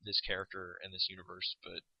fit this character and this universe,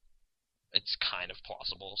 but it's kind of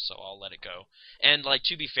plausible, so I'll let it go. And, like,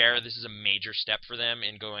 to be fair, this is a major step for them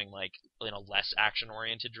in going, like, in a less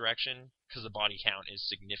action-oriented direction, because the body count is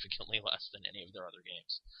significantly less than any of their other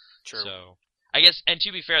games. True. So, I guess, and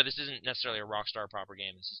to be fair, this isn't necessarily a Rockstar proper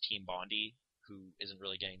game. This is Team Bondi, who isn't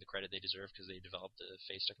really getting the credit they deserve because they developed the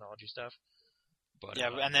face technology stuff. But,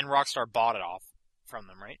 yeah, and then Rockstar bought it off from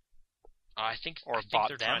them, right? I think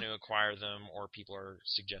they're trying to acquire them, or people are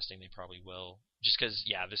suggesting they probably will. Just because,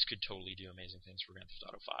 this could totally do amazing things for Grand Theft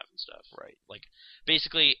Auto 5 and stuff. Right. Like,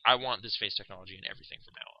 basically, I want this face technology in everything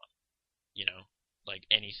from now on. Like,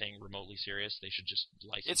 anything remotely serious, they should just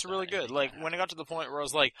license it. It's really good. Like, when it got to the point where I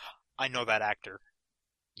was like, I know that actor.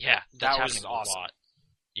 Yeah, that was awesome. A lot.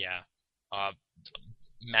 Yeah.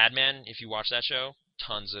 Mad Men, if you watch that show,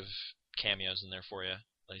 tons of cameos in there for you.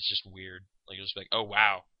 Like, it's just weird. Like, it was like, oh,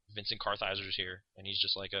 wow, Vincent Kartheiser's here, and he's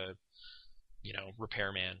just like a,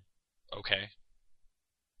 repairman. Okay.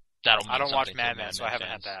 I don't watch Mad Men, so I haven't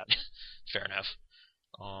had that. Fair enough.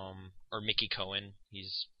 Or Mickey Cohen.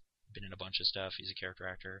 He's been in a bunch of stuff. He's a character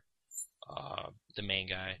actor. The main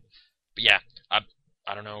guy. But yeah,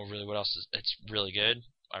 I don't know really what else is. It's really good.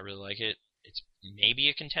 I really like it. It's maybe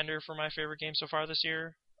a contender for my favorite game so far this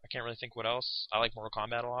year. I can't really think what else. I like Mortal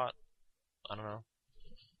Kombat a lot. I don't know.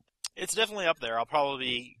 It's definitely up there. I'll probably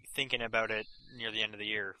be thinking about it near the end of the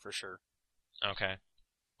year for sure. Okay.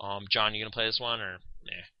 John, you gonna play this one or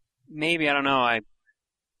nah? Maybe, I don't know.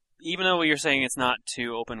 Even though you're saying it's not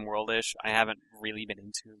too open worldish, I haven't really been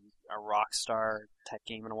into a Rockstar type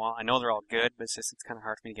game in a while. I know they're all good, but it's kind of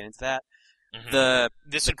hard for me to get into that. Mm-hmm.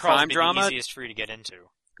 This would probably be the easiest for you to get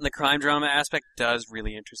into. The crime drama aspect does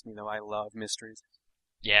really interest me, though. I love mysteries.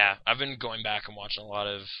 Yeah, I've been going back and watching a lot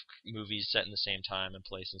of movies set in the same time and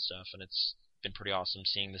place and stuff, and it's been pretty awesome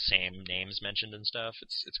seeing the same names mentioned and stuff.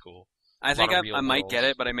 It's cool. I think I might get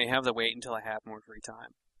it, but I may have to wait until I have more free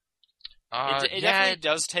time. It definitely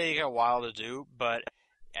does take a while to do, but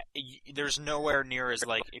there's nowhere near as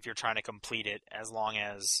like if you're trying to complete it as long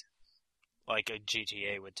as like a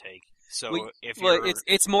GTA would take. So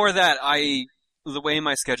it's more that the way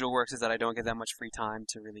my schedule works is that I don't get that much free time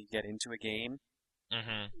to really get into a game.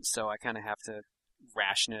 Mm-hmm. So I kind of have to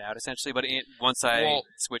ration it out essentially. But once I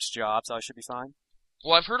switch jobs, I should be fine.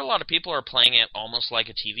 Well, I've heard a lot of people are playing it almost like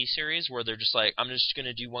a TV series where they're just like, I'm just going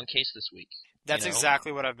to do one case this week. That's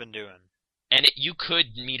exactly what I've been doing. And you could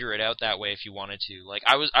meter it out that way if you wanted to. Like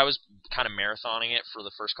I was kind of marathoning it for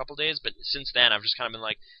the first couple days, but since then I've just kind of been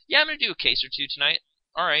like, yeah, I'm going to do a case or two tonight.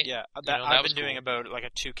 All right. Yeah, I've been doing about like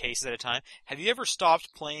 2 cases at a time. Have you ever stopped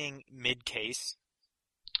playing mid-case?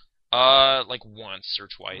 Like once or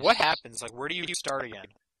twice. What happens? Like, where do you start again?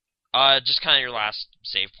 Just kind of your last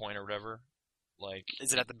save point or whatever. Like,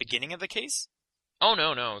 is it at the beginning of the case? Oh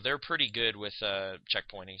no, they're pretty good with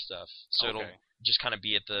checkpointing stuff. So okay. It'll just kind of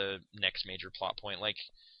be at the next major plot point. Like,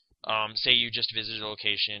 say you just visited a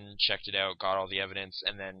location, checked it out, got all the evidence,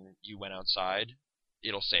 and then you went outside.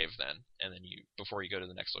 It'll save then, and then before you go to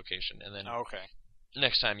the next location, and then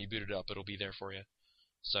next time you boot it up, it'll be there for you.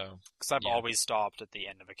 So, because I've always stopped at the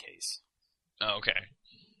end of a case. Oh, okay.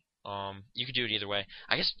 You could do it either way.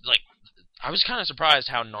 I guess like I was kind of surprised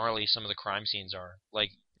how gnarly some of the crime scenes are. Like,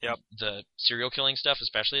 the serial killing stuff,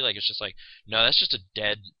 especially. Like, it's just like, no, that's just a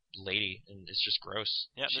dead lady, and it's just gross.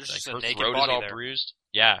 Yeah, there's like, just a her naked throat body is all there. bruised.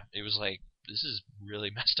 Yeah, it was like, this is really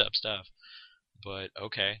messed up stuff. But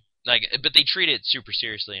okay. Like, but they treat it super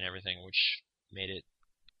seriously and everything, which made it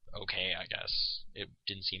okay, I guess. It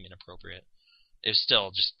didn't seem inappropriate. It was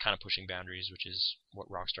still just kind of pushing boundaries, which is what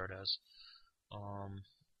Rockstar does.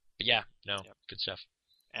 But yeah, good stuff.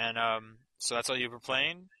 And so that's all you were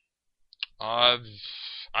playing? I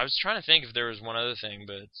was trying to think if there was one other thing,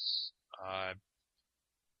 but I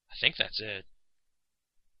think that's it.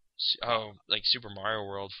 Like Super Mario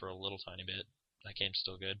World for a little tiny bit. That game's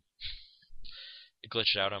still good. It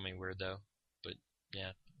glitched out on me weird though, but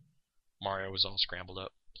yeah, Mario was all scrambled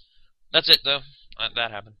up. That's it though.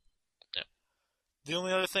 That happened. Yeah. The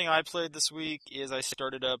only other thing I played this week is I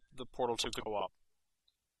started up the Portal 2 co-op.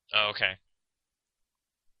 Oh, okay.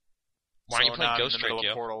 Why aren't you playing Ghost Trick, I'm in the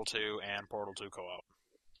middle of Portal 2 and Portal 2 co-op.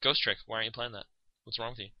 Ghost Trick. Why aren't you playing that? What's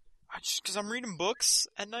wrong with you? Just because I'm reading books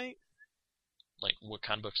at night. Like what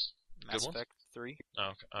kind of books? Mass Effect 3.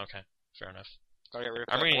 Oh, okay. Fair enough.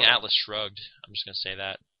 I'm reading Atlas Shrugged. I'm just gonna say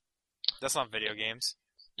that. That's not video games.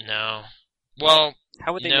 No. Well,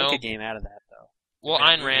 how would they make a game out of that though? Well,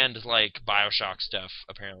 Ayn Rand, like BioShock stuff,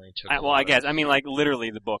 apparently took. I guess I mean like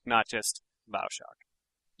literally the book, not just BioShock.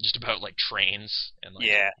 Just about like trains and like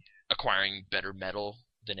acquiring better metal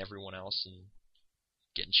than everyone else and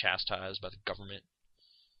getting chastised by the government.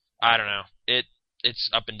 I don't know. It's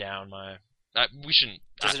up and down. We shouldn't.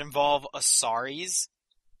 Does it involve Asaris?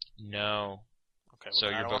 No. Okay, so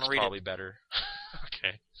your book's probably better.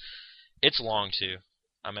 Okay. It's long too.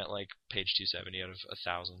 I'm at like page 270 out of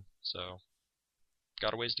 1,000, so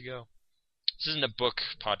got a ways to go. This isn't a book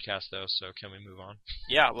podcast though, so can we move on?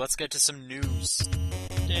 Yeah, let's get to some news.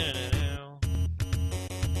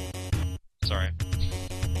 Sorry.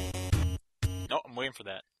 No, I'm waiting for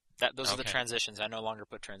that. Those are the transitions. I no longer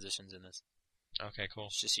put transitions in this. Okay, cool.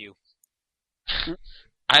 It's just you.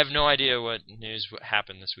 I have no idea what news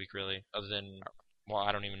happened this week, really, other than, well,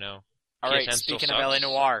 I don't even know. Alright, speaking of LA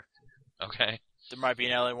Noire. Okay. There might be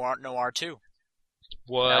an LA Noire 2.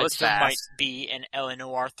 What? That was fast. There might be an LA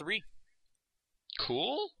Noire 3.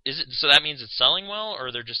 Cool. Is it? So that means it's selling well,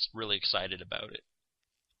 or they're just really excited about it?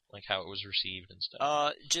 Like how it was received and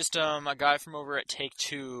stuff? Just a guy from over at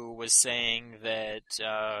Take-Two was saying that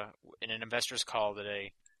in an investor's call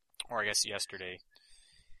today, or I guess yesterday,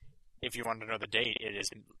 if you want to know the date, it is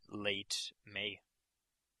late May.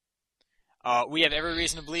 We have every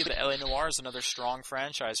reason to believe that LA Noire is another strong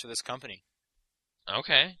franchise for this company.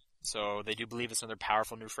 Okay. So they do believe it's another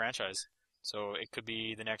powerful new franchise. So it could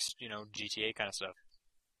be the next, GTA kind of stuff.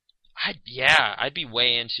 I'd be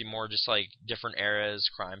way into more just like different eras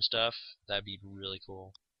crime stuff. That'd be really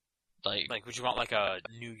cool. Like would you want like a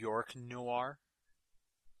New York noir?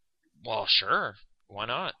 Well, sure. Why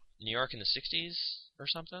not? New York in the 60s or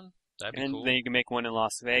something? That'd be cool. And then you can make one in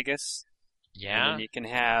Las Vegas. Yeah. And then you can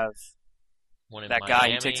have one in that Miami.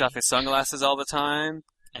 guy who takes off his sunglasses all the time.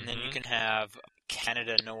 And then you can have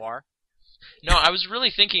Canada Noir. No, I was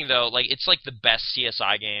really thinking though, like it's like the best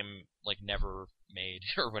CSI game like never made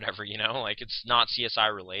or whatever, like it's not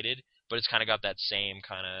CSI related, but it's kind of got that same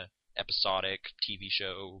kind of episodic TV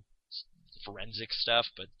show forensic stuff,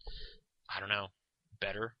 but I don't know,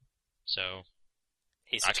 better. So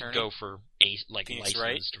I could go for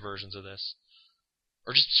licensed versions of this,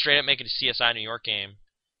 or just straight up make it a CSI New York game,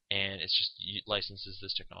 and it's just licenses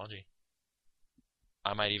this technology.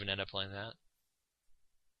 I might even end up playing that.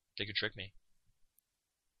 They could trick me.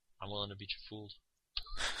 I'm willing to be fooled.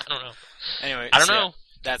 I don't know. Anyway, I don't know.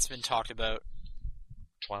 That's been talked about.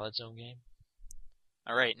 Twilight Zone game.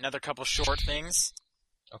 All right, another couple short things.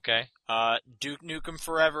 Okay. Duke Nukem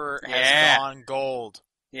Forever has gone gold.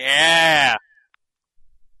 Yeah.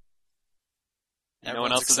 Everyone's no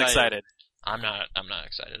one else is excited. I'm not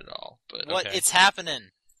excited at all. But what? Okay. It's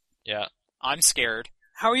happening. Yeah. I'm scared.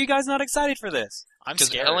 How are you guys not excited for this? I'm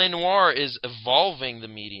scared. Because LA Noire is evolving the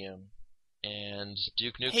medium, and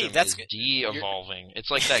Duke Nukem is de-evolving.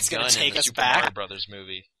 It's like that gun in the Super Mario Brothers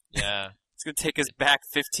movie. Yeah. It's going to take us back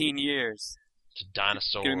 15 years. To dinosaurs.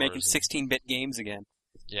 It's going to be making 16-bit games again.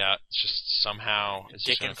 Yeah, it's just somehow it's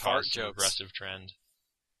just going to cause an aggressive trend.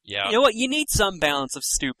 Yeah. You know what? You need some balance of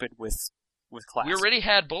stupid with class. We already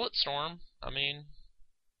had Bulletstorm. I mean,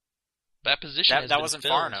 that position that wasn't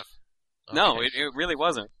far enough. Okay. No, it really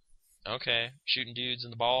wasn't. Okay, shooting dudes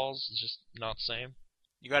in the balls is just not the same.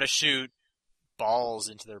 You got to shoot balls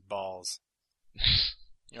into their balls.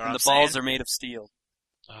 You know and what the I'm balls saying? are made of steel.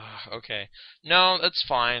 Okay. No, that's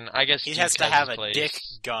fine. I guess he has to have a dick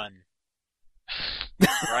gun.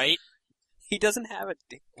 Right? He doesn't have a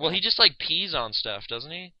dick gun. Well, he just like pees on stuff,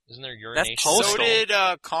 doesn't he? Isn't there urination? That's Postal. So did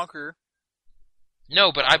Conquer.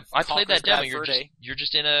 No, but I played that demo. Bad You're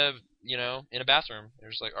just in a bathroom.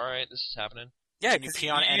 You're just like, all right, this is happening. Yeah, you pee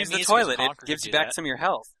on use enemies. The toilet. It Conquer gives you back some of your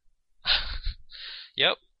health.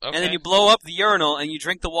 Yep. Okay. And then you blow up the urinal, and you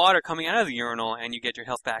drink the water coming out of the urinal, and you get your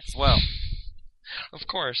health back as well. Of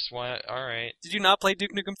course. Why? All right. Did you not play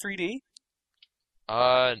Duke Nukem 3D?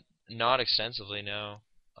 Not extensively. No.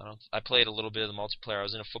 I played a little bit of the multiplayer. I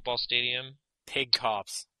was in a football stadium. Pig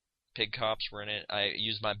cops were in it. I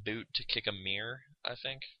used my boot to kick a mirror, I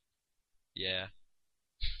think. Yeah.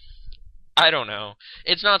 I don't know.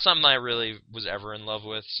 It's not something I really was ever in love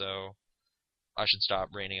with, so I should stop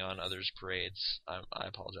raining on others' parades. I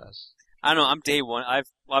apologize. I don't know. I'm day one.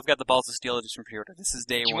 I've got the Balls of Steel edition pre-order. This is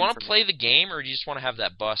day one. Do you want to play the game, or do you just want to have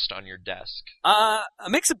that bust on your desk? A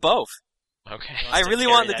mix of both. Okay. I really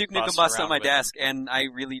want the Duke Nukem bust on my desk, and I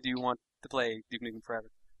really do want to play Duke Nukem Forever.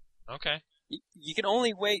 Okay. You can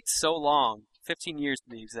only wait so long, 15 years to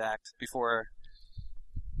be exact, before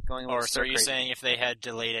going a little so are you crazy. saying if they had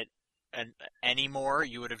delayed it any more,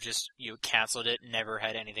 you would have canceled it and never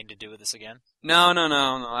had anything to do with this again? No.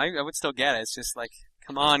 I would still get it. It's just like,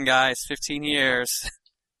 come on, guys, 15 years.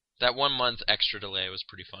 That 1 month extra delay was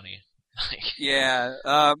pretty funny. Yeah.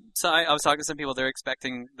 So I was talking to some people. They're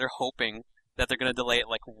hoping that they're going to delay it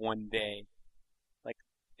like one day. Like,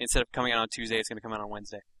 instead of coming out on Tuesday, it's going to come out on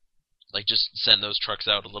Wednesday. Like, just send those trucks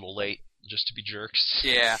out a little late, just to be jerks.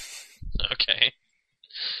 Yeah. Okay.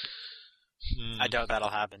 I doubt that'll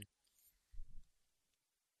happen.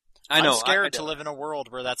 I know. I'm scared to live in a world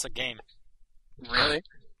where that's a game. Really?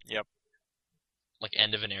 Yep. Like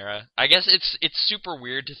end of an era. I guess it's super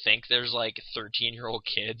weird to think there's like 13-year-old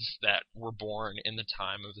kids that were born in the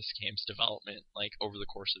time of this game's development, like over the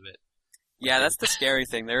course of it. Yeah, that's the scary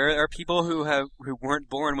thing. There are people who weren't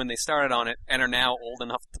born when they started on it and are now old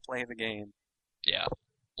enough to play the game. Yeah.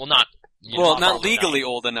 Well, not legally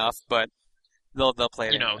old enough, but they'll play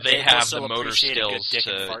it. You know, they have the motor skills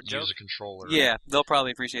to use a controller. Yeah, they'll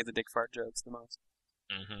probably appreciate the dick fart jokes the most.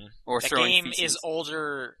 Mm-hmm. Or the throwing game feces. is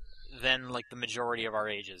older than like the majority of our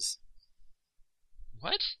ages.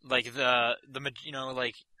 What? Like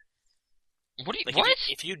like. What? Like What?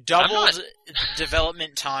 If you doubled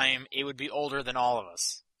development time, it would be older than all of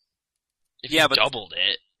us. If you doubled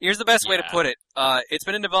it. Here's the best way to put it. It's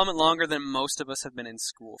been in development longer than most of us have been in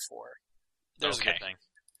school for. There's a good thing.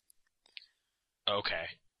 Okay.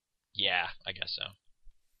 Yeah, I guess so.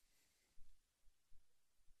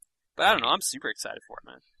 But I don't know. I'm super excited for it,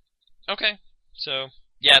 man. Okay. So,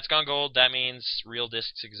 yeah, it's gone gold. That means real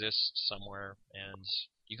discs exist somewhere, and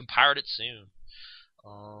you can pirate it soon.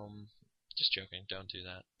 Just joking. Don't do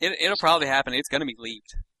that. It'll probably happen. It's going to be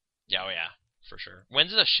leaked. Yeah, oh yeah, for sure.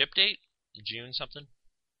 When's the ship date? June something?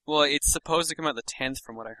 Well, it's supposed to come out the 10th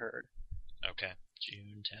from what I heard. Okay.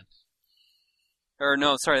 June 10th. Or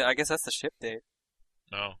no, sorry, I guess that's the ship date.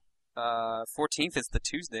 No. 14th is the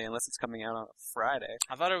Tuesday, unless it's coming out on a Friday.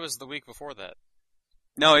 I thought it was the week before that.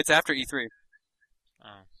 No, it's after E3.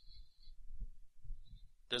 Oh.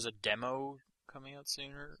 There's a demo coming out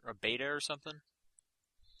sooner? A beta or something?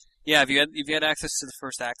 Yeah, if you had access to the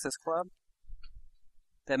First Access Club,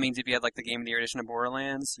 that means if you had like the Game of the Year edition of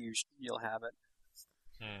Borderlands, you'll have it.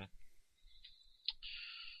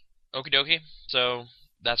 Okie dokie. So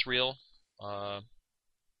that's real.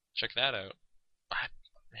 Check that out.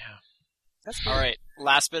 Yeah. That's good. All right,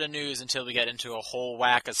 last bit of news until we get into a whole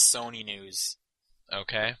whack of Sony news.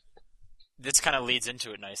 Okay. This kind of leads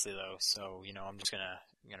into it nicely, though. So I'm just gonna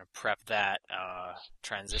prep that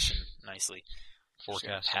transition nicely.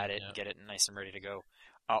 Forecast. Pat it, get it nice and ready to go.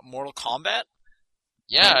 Mortal Kombat.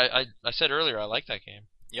 Yeah, I said earlier I like that game.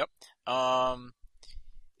 Yep.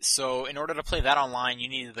 So in order to play that online, you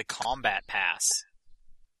needed the Combat Pass.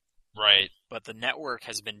 Right. But the network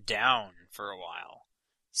has been down for a while.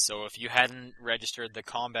 So if you hadn't registered the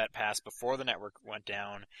Combat Pass before the network went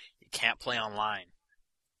down, you can't play online.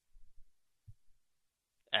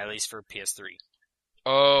 At least for PS3.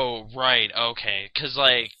 Oh, right. Okay. Because,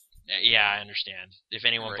 yeah, I understand. If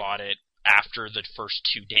anyone bought it after the first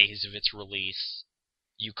 2 days of its release,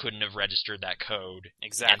 you couldn't have registered that code.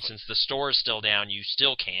 Exactly. And since the store is still down, you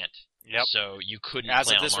still can't. Yep. So you couldn't As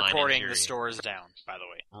play of this online, recording, in the theory. store is down, by the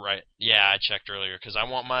way. Right. Yeah, I checked earlier, because I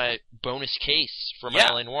want my bonus case for my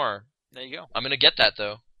L.A. Noire. There you go. I'm going to get that,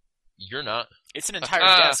 though. You're not. It's an entire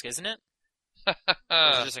desk, isn't it? Or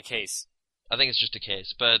is it just a case? I think it's just a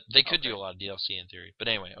case, but they could do a lot of DLC in theory. But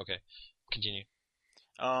anyway, okay. Continue.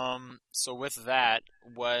 So with that,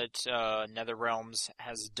 what NetherRealms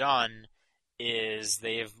has done is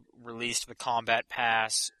they've released the Combat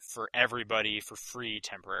Pass for everybody for free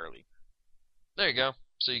temporarily. There you go.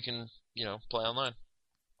 So you can, play online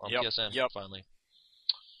on PSN, finally.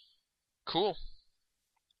 Cool.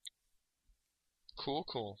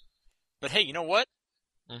 Cool. But hey, you know what?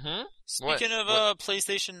 Mm-hmm. Speaking of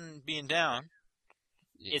PlayStation being down,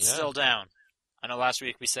 it's still down. I know last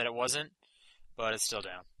week we said it wasn't, but it's still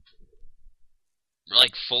down.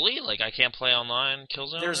 Like fully? Like I can't play online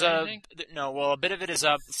Killzone? There's a bit of it is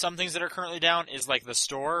up. Some things that are currently down is like the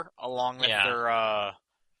store, along with their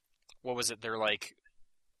their like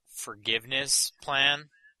forgiveness plan.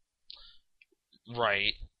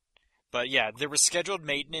 Right. But yeah, there was scheduled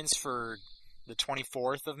maintenance for the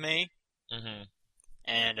 24th of May. Mm-hmm.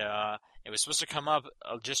 And it was supposed to come up.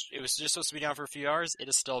 It was just supposed to be down for a few hours. It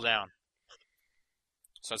is still down.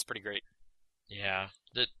 So that's pretty great. Yeah.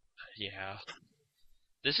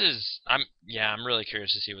 This is I'm really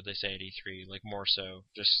curious to see what they say at E3. Like more so,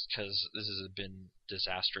 just because this has been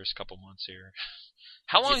disastrous couple months here.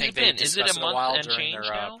 How long has it been? Is it a month and change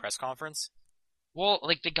their, now? Press conference? Well,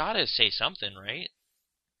 like they gotta say something, right?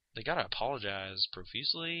 They gotta apologize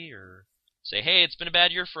profusely or say, hey, it's been a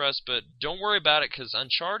bad year for us, but don't worry about it because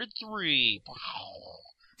Uncharted 3.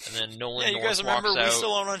 And then Nolan you North guys remember walks out. we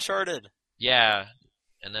still own Uncharted. Yeah,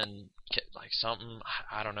 and then like something,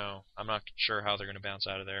 I don't know. I'm not sure how they're going to bounce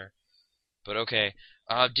out of there. But okay.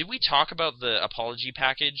 Did we talk about the apology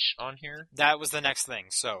package on here? That was the next thing.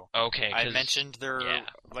 So okay, I mentioned their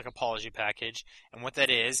apology package, and what that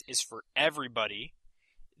is for everybody.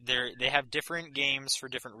 They have different games for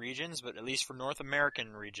different regions, but at least for North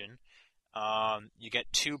American region, you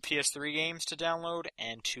get 2 PS3 games to download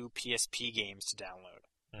and 2 PSP games to download.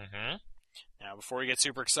 Mm-hmm. Now, before we get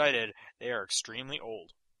super excited, they are extremely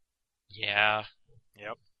old. Yeah.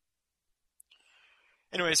 Yep.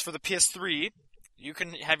 Anyways, for the PS3, you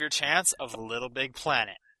can have your chance of Little Big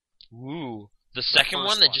Planet. Ooh. The second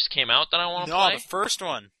one that just came out that I want to play? No, the first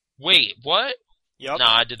one. Wait, what? Yep. No,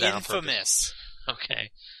 I did that Infamous. on purpose.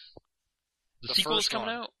 Okay. The sequel's coming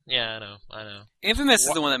out? Yeah, I know. Infamous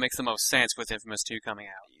is the one that makes the most sense with Infamous 2 coming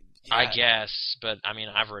out. Yeah. I guess, but I mean,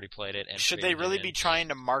 I've already played it. And should they really be trying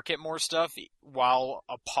to market more stuff while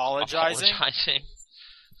apologizing?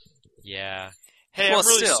 Yeah. Hey, I'm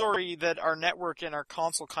really sorry that our network and our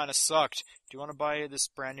console kind of sucked. Do you want to buy this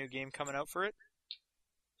brand new game coming out for it?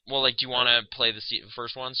 Well, like, do you want to play the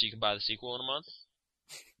first one so you can buy the sequel in a month?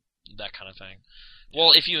 That kind of thing.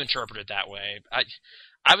 Well, if you interpret it that way,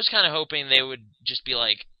 I was kind of hoping they would just be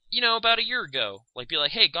like, about a year ago, like be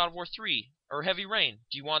like, hey, God of War 3 or Heavy Rain,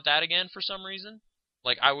 do you want that again for some reason?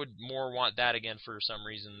 Like, I would more want that again for some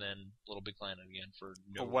reason than Little Big Planet again for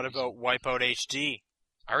no But what reason. about Wipeout HD?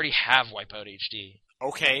 I already have Wipeout HD.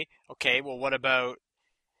 Okay. Well, what about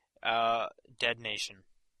Dead Nation?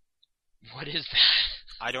 What is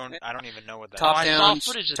that? I don't even know what that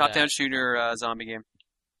is. Top-down shooter zombie game.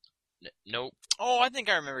 Nope. Oh, I think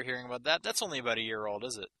I remember hearing about that. That's only about a year old,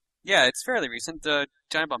 is it? Yeah, it's fairly recent.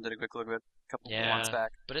 Giant Bomb did a quick look at it a couple months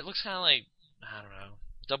back. But it looks kind of like, I don't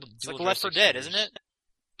know. It's like Left 4 Dead, isn't it?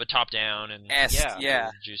 But top-down and... Yeah.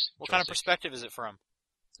 What kind of perspective is it from?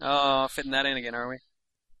 Oh, fitting that in again, are we?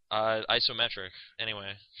 Isometric.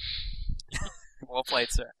 Anyway. Well played,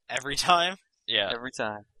 sir. Every time? Yeah. Every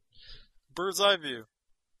time. Bird's eye view.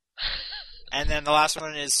 And then the last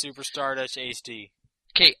one is Super Stardust HD.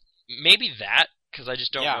 Okay, maybe that, because I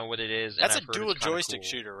just don't know what it is. That's and a dual joystick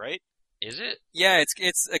shooter, right? Is it? Yeah,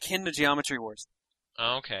 it's akin to Geometry Wars.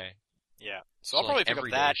 Oh, okay. Yeah. So I'll probably pick up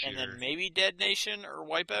that, and then maybe Dead Nation or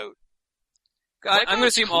Wipeout. I'm going to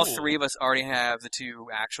assume all three of us already have the 2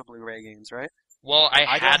 actual Blu-ray games, right? Well,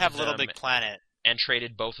 I don't have Little Big Planet. And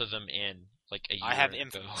traded both of them in, like, a year ago. I have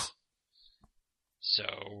Infamous.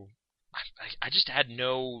 So, I just had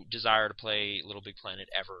no desire to play Little Big Planet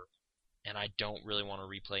ever. And I don't really want to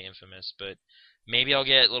replay Infamous, but maybe I'll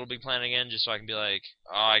get Little Big Planet again just so I can be like,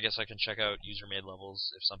 oh, I guess I can check out user-made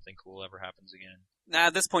levels if something cool ever happens again. Nah,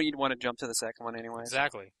 at this point you'd want to jump to the second one anyway.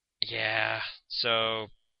 Exactly. Yeah, so,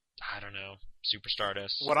 I don't know. Super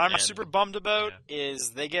Stardust. What I'm super bummed about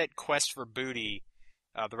is they get Quest for Booty,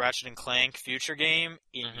 the Ratchet & Clank future game,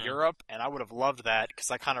 in Europe, and I would have loved that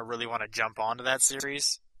because I kind of really want to jump onto that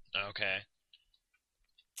series. Okay.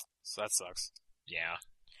 So that sucks. Yeah.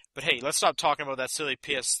 But hey, let's stop talking about that silly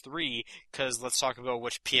PS3, because let's talk about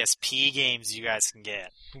which PSP games you guys can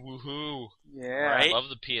get. Woohoo. Yeah. Right? I love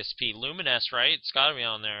the PSP. Luminous, right? It's gotta be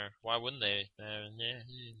on there. Why wouldn't they?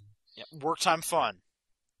 Yeah. Work Time Fun.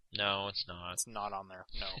 No, it's not. It's not on there,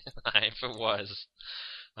 no. If it was.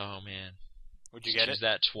 Oh, man. Would you get it? Use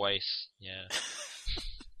that twice, yeah.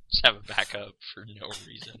 Just have a backup for no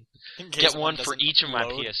reason. Get one for each of my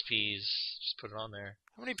PSPs. Just put it on there.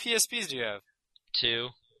 How many PSPs do you have? 2.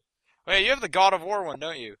 Wait, you have the God of War one,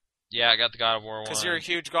 don't you? Yeah, I got the God of War one. Because you're a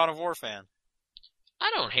huge God of War fan.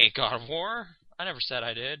 I don't hate God of War. I never said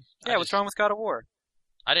I did. Yeah, what's wrong with God of War?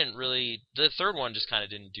 I didn't really... The third one just kind of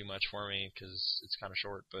didn't do much for me, because it's kind of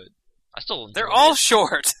short, but I still enjoyed it. They're all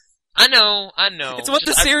short! I know. It's what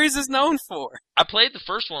the series is known for. I played the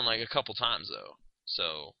first one like a couple times, though,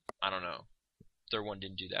 so I don't know. Third one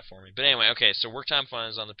didn't do that for me. But anyway, okay, so Work Time Fun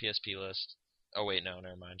is on the PSP list. Oh, wait, no,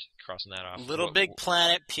 never mind. Crossing that off. Little Big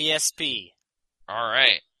Planet PSP. All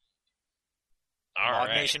right. Mod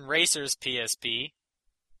Nation Racers PSP.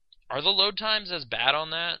 Are the load times as bad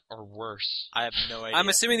on that, or worse? I have no idea. I'm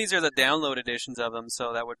assuming these are the download editions of them,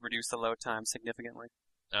 so that would reduce the load time significantly.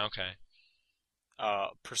 Okay.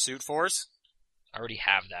 Pursuit Force? I already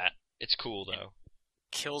have that. It's cool, though.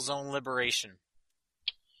 Killzone Liberation.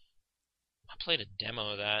 I played a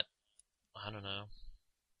demo of that. I don't know.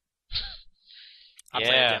 I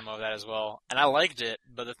played a demo of that as well, and I liked it,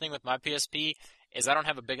 but the thing with my PSP is I don't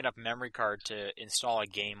have a big enough memory card to install a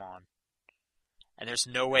game on. And there's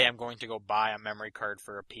no way I'm going to go buy a memory card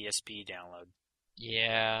for a PSP download.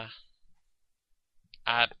 Yeah.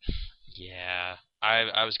 I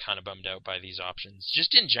was kind of bummed out by these options.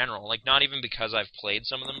 Just in general. Like, not even because I've played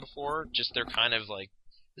some of them before. Just they're kind of like,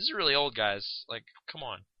 this is really old, guys. Like, come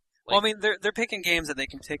on. Like, well, I mean, they're picking games that they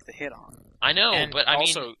can take the hit on. I know, and but I mean...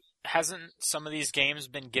 also, hasn't some of these games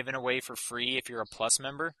been given away for free if you're a Plus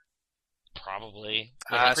member? Probably.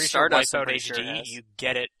 I'm pretty sure Wipeout HD, you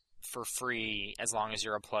get it for free as long as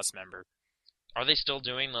you're a Plus member. Are they still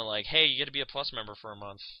doing the, like, hey, you get to be a Plus member for a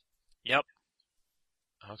month? Yep.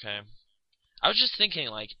 Okay. I was just thinking,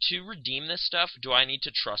 like, to redeem this stuff, do I need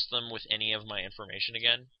to trust them with any of my information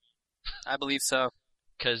again? I believe so.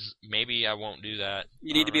 Because maybe I won't do that.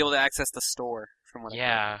 You need to be able to access the store, from what I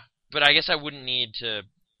heard. But I guess I wouldn't need to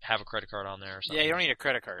have a credit card on there or something. Yeah, you don't need a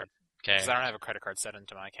credit card. Okay. Because I don't have a credit card set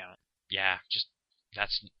into my account. Yeah, just,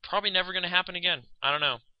 that's probably never going to happen again. I don't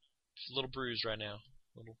know. Just a little bruised right now.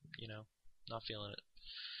 A little, not feeling it.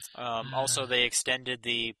 Also, they extended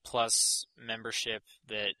the Plus membership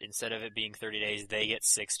that instead of it being 30 days, they get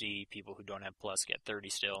 60. People who don't have Plus get 30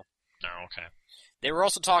 still. Oh, okay. They were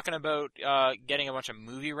also talking about getting a bunch of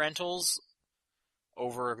movie rentals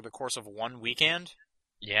over the course of one weekend.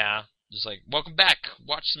 Yeah. Just like, welcome back.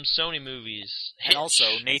 Watch some Sony movies. Hitch. And also,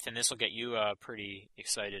 Nathan, this will get you pretty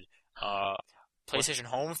excited. PlayStation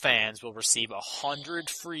Home fans will receive 100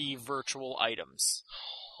 free virtual items.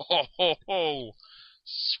 Ho, ho, ho.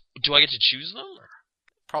 Do I get to choose them? Or?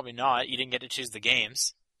 Probably not. You didn't get to choose the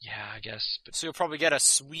games. Yeah, I guess. But... So you'll probably get a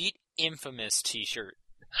sweet Infamous t-shirt.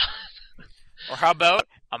 Or how about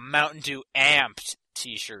a Mountain Dew Amped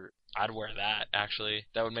t-shirt? I'd wear that, actually.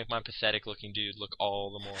 That would make my pathetic-looking dude look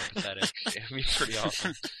all the more pathetic. It would be pretty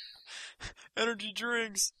awesome. Energy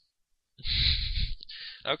drinks.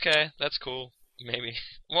 Okay, that's cool. Maybe.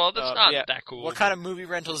 Well, that's not that cool. What kind of movie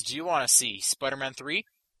rentals do you want to see? Spider-Man 3?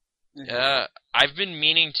 I've been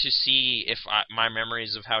meaning to see if my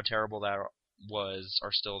memories of how terrible that was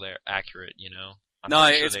are still there, accurate, No,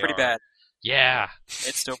 it's pretty bad. Yeah.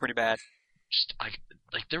 It's still pretty bad. Just,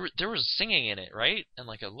 like there was singing in it, right? And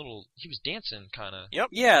like he was dancing, kind of. Yep.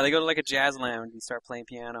 Yeah, they go to like a jazz lounge and start playing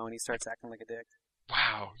piano, and he starts acting like a dick.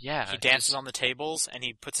 Wow, yeah. He dances on the tables, and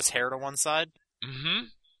he puts his hair to one side. Mm-hmm.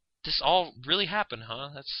 This all really happened, huh?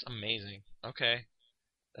 That's amazing. Okay.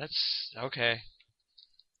 That's... Okay.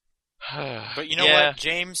 But you know what?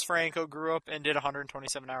 James Franco grew up and did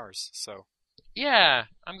 127 hours, so. Yeah,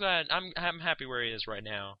 I'm glad. I'm happy where he is right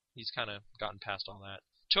now. He's kind of gotten past all that.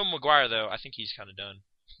 Tom Maguire, though, I think he's kind of done.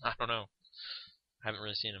 I don't know. I haven't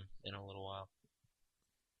really seen him in a little while.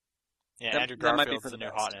 Yeah, Andrew Garfield's the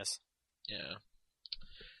new hotness. Yeah.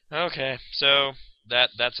 Okay, so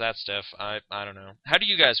that's that stuff. I don't know. How do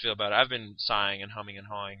you guys feel about it? I've been sighing and humming and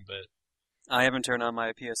hawing, but I haven't turned on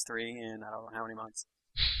my PS3 in I don't know how many months.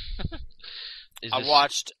 I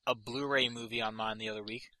watched a Blu-ray movie on mine the other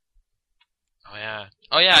week. Oh yeah.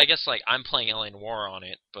 I guess like I'm playing LA Noire on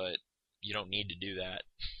it, but you don't need to do that.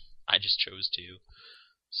 I just chose to.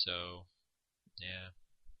 So, yeah.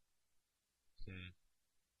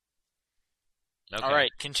 Okay. All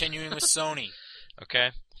right, continuing with Sony. Okay.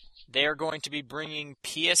 They are going to be bringing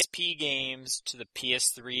PSP games to the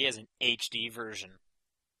PS3 as an HD version.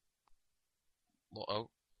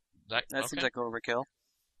 Well, that seems like overkill.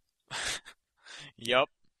 Yep.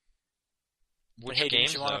 Which hey,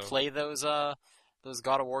 games, didn't you want to play those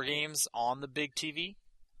God of War games on the big TV?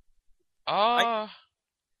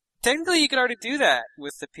 Technically, you could already do that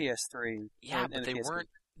with the PS3. Yeah, but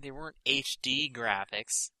they weren't HD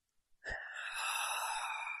graphics.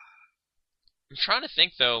 I'm trying to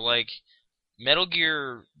think though, like Metal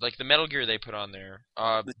Gear, like the Metal Gear they put on there.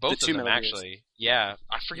 Both of them actually. Yeah,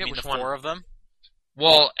 I forget which one. 4 of them.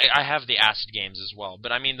 Well, I have the Acid games as well,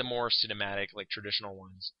 but I mean the more cinematic, like traditional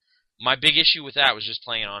ones. My big issue with that was just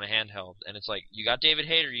playing it on a handheld, and it's like you got David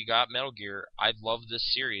Hayter, you got Metal Gear. I love this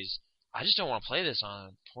series. I just don't want to play this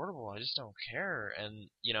on portable. I just don't care. And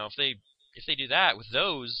you know, if they do that with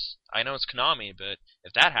those, I know it's Konami, but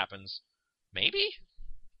if that happens, maybe.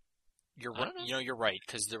 You're right. You know, you're right,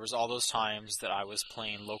 because there was all those times that I was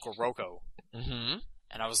playing Loco Roco, and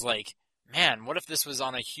I was like, man, what if this was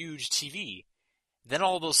on a huge TV? Then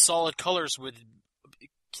all those solid colors would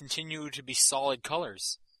continue to be solid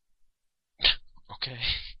colors. Okay.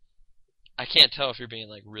 I can't tell if you're being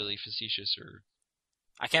like really facetious or.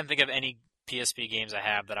 I can't think of any PSP games I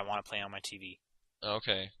have that I want to play on my TV.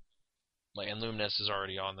 Okay. Like, and Luminous is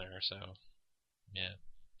already on there, so yeah.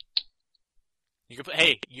 You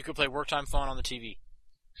could play Work Time Phone on the TV.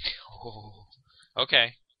 Oh,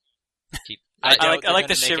 okay. I like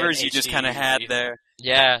the shivers you just kind of had there.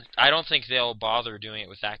 Yeah, I don't think they'll bother doing it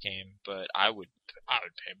with that game, but I would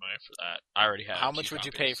pay money for that. I already have. How much would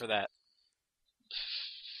you pay for that?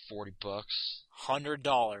 $40.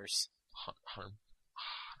 $100.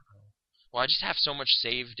 Well, I just have so much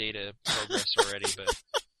save data progress already, but.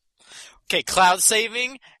 Okay, cloud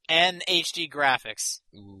saving and HD graphics.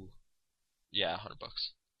 Ooh. Yeah, $100.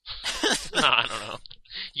 No, I don't know.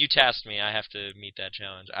 You tasked me. I have to meet that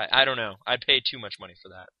challenge. I don't know. I'd pay too much money for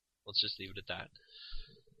that. Let's just leave it at that.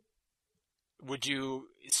 Would you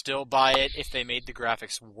still buy it if they made the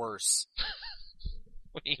graphics worse?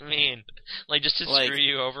 What do you mean? Like, just to screw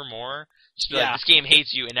you over more? Just be like, this game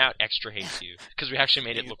hates you, and now it extra hates you. Because we actually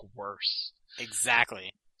made it look worse.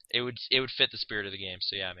 Exactly. It would fit the spirit of the game,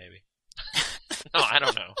 so yeah, maybe. No, I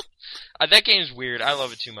don't know. That game's weird. I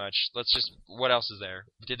love it too much. What else is there?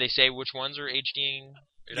 Did they say which ones are HDing?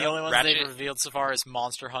 The only ones they've revealed so far is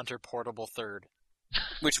Monster Hunter Portable 3rd.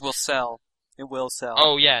 Which will sell. It will sell.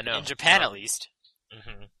 Oh, yeah, no. In Japan, at least.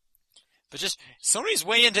 Mm-hmm. But just, Sony's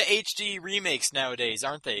way into HD remakes nowadays,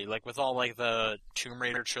 aren't they? Like, with all, like, the Tomb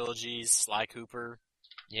Raider trilogies, Sly Cooper.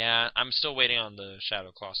 Yeah, I'm still waiting on the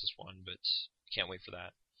Shadow Colossus one, but can't wait for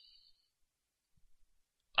that.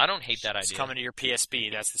 I don't hate that idea. It's coming to your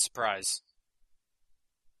PSP, that's the surprise.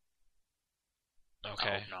 Okay.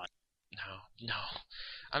 I hope not. No.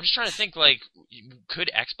 I'm just trying to think, like, could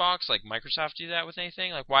Xbox, like, Microsoft do that with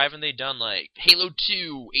anything? Like, why haven't they done, like, Halo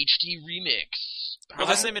 2 HD Remix? Well,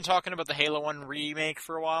 hasn't they been talking about the Halo 1 remake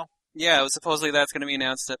for a while? Yeah, supposedly that's going to be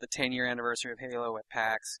announced at the 10-year anniversary of Halo at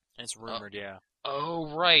PAX. It's rumored, yeah.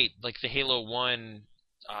 Oh, right. Like the Halo 1,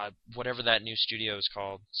 whatever that new studio is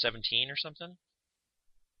called, 17 or something?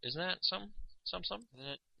 Isn't that some?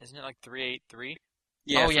 Isn't it like 383?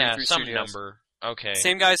 Yeah, oh, yeah, some studios. number. Okay.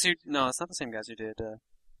 Same guys who... No, it's not the same guys who did... I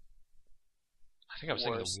think I was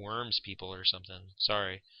thinking the Worms people or something.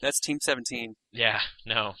 Sorry. That's Team 17. Yeah,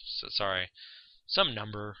 no. Sorry. Some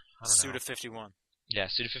number. I don't know. Suda 51. Yeah,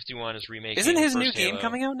 Suda 51 is remaking. Isn't his new Halo. game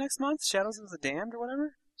coming out next month? Shadows of the Damned or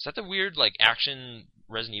whatever? Is that the weird, like, action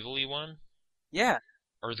Resident Evil-y one? Yeah.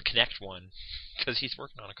 Or the Kinect one? Because he's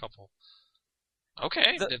working on a couple.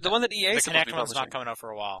 Okay. The one that EA The Kinect one's not coming out for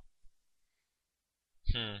a while.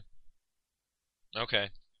 Okay.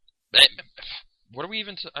 What are we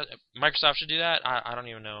even... Microsoft should do that? I don't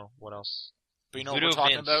even know what else. But you know what we're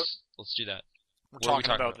talking about? Let's do that. We're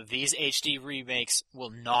talking about that these HD remakes will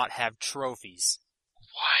not have trophies.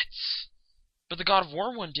 What? But the God of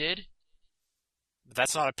War one did. But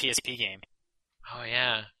that's not a PSP game. Oh,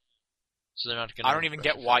 yeah. So they're not gonna... I don't even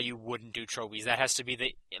get why you wouldn't do trophies. That has to be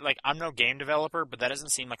the... Like, I'm no game developer, but that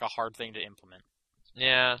doesn't seem like a hard thing to implement.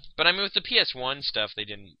 Yeah, but I mean, with the PS1 stuff, they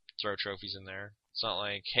didn't throw trophies in there. It's not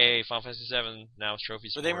like, hey, Final Fantasy VII, now it's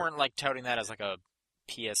trophies. But they weren't, like, touting that as, like, a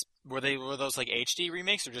PS... Were those, like, HD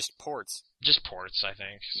remakes or just ports? Just ports, I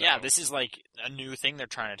think. So. Yeah, this is, like, a new thing they're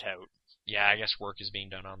trying to tout. Yeah, I guess work is being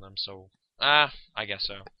done on them, so... I guess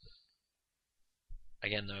so.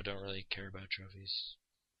 Again, though, don't really care about trophies.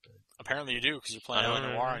 But... Apparently you do, because you're playing L.A.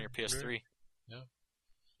 Noire on your PS3. Yeah.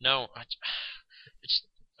 No, it's...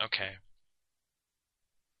 Okay.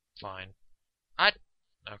 Fine.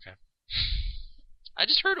 Okay. I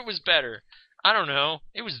just heard it was better. I don't know.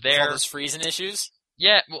 It was there. All those freezing issues?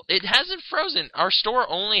 Yeah, well, it hasn't frozen. Our store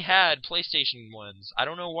only had PlayStation ones. I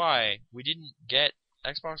don't know why. We didn't get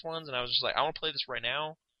Xbox ones, and I was just like, I want to play this right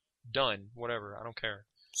now. Done. Whatever. I don't care.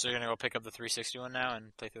 So you're going to go pick up the 360 one now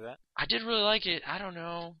and play through that? I did really like it. I don't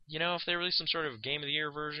know. You know, if they release some sort of Game of the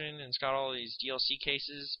Year version and it's got all these DLC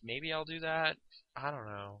cases, maybe I'll do that. I don't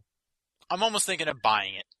know. I'm almost thinking of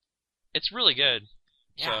buying it. It's really good.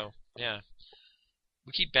 Yeah. So, yeah.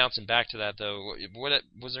 We keep bouncing back to that, though. What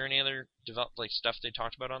was there any other stuff they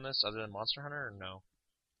talked about on this other than Monster Hunter, or no?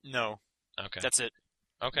 No. Okay. That's it.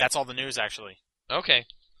 Okay. That's all the news, actually. Okay.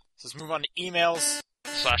 So let's move on to emails.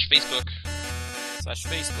 /Facebook.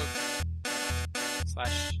 /Facebook.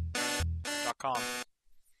 /.com.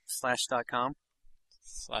 /.com.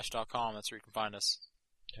 /.com. That's where you can find us.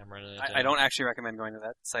 Yeah, I'm writing it I don't actually recommend going to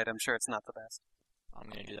that site. I'm sure it's not the best. I'm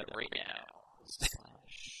going to do that right now.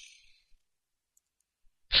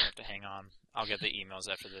 I have to hang on. I'll get the emails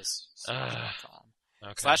after this. /.com.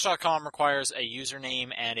 Okay. /.com requires a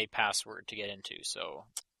username and a password to get into, so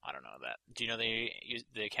I don't know that. Do you know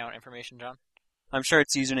the account information, John? I'm sure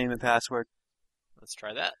it's username and password. Let's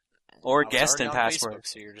try that. Or guest and password. Facebook,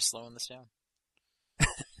 so you're just slowing this down.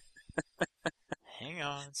 Hang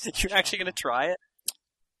on. You're actually going to try it?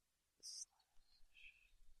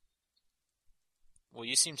 Well,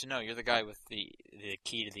 you seem to know. You're the guy with the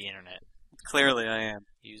key to the internet. Clearly I am.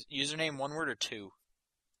 Username, one word or two?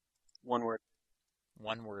 One word.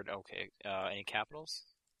 One word, okay. Any capitals?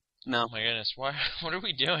 No. Oh my goodness, what are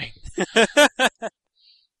we doing?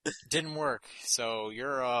 Didn't work, so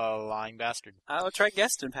you're a lying bastard. I'll try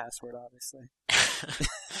guest and password, obviously.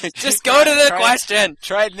 Just go to the question!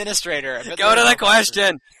 Try administrator. Go to the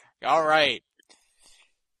question! Alright.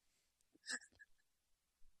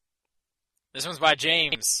 This one's by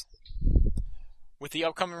James. With the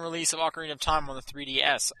upcoming release of Ocarina of Time on the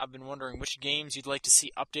 3DS, I've been wondering which games you'd like to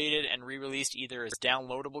see updated and re-released either as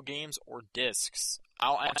downloadable games or discs.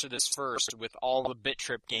 I'll answer this first with all the Bit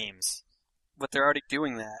Trip games. But they're already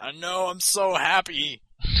doing that. I know, I'm so happy.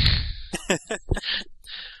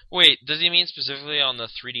 Wait, does he mean specifically on the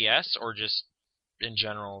 3DS or just in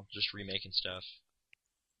general, just remaking stuff?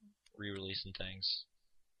 Re-releasing things?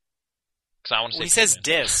 Because I want to say he says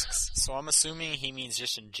discs, so I'm assuming he means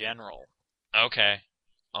just in general. Okay.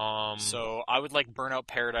 So I would like Burnout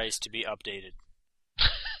Paradise to be updated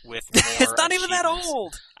with more It's not even that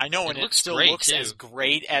old. I know, and it still great, looks too. as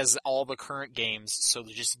great as all the current games. So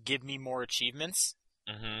just give me more achievements.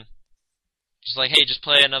 Mm-hmm. Just like, hey, just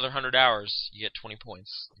play another 100 hours. You get 20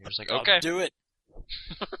 points. You're just like, okay. I'll do it.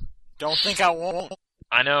 Don't think I won't.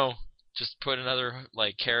 I know. Just put another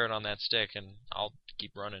carrot on that stick, and I'll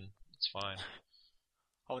keep running. It's fine.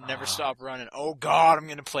 I'll never stop running. Oh God, I'm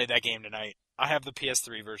gonna play that game tonight. I have the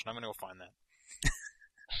PS3 version. I'm gonna go find that.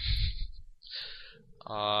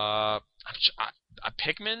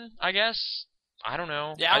 Pikmin, I guess. I don't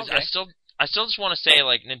know. Yeah, okay. I still just want to say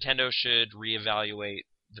Nintendo should reevaluate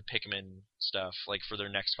the Pikmin stuff for their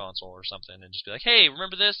next console or something, and just be like, hey,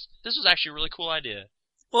 remember this? This was actually a really cool idea.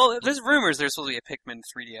 Well, there's rumors there's supposed to be a Pikmin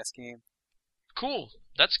 3DS game. Cool.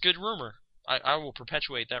 That's good rumor. I will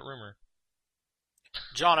perpetuate that rumor.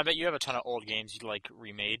 John, I bet you have a ton of old games you'd like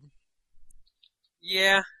remade.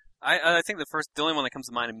 Yeah. I think the only one that comes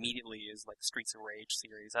to mind immediately is Streets of Rage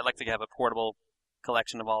series. I'd like to have a portable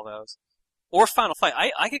collection of all those. Or Final Fight.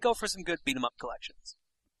 I could go for some good beat 'em up collections.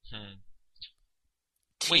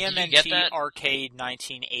 Wait, did you TMNT get that? Arcade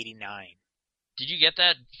 1989. Did you get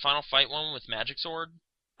that Final Fight one with Magic Sword?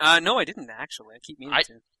 No, I didn't actually. I keep meaning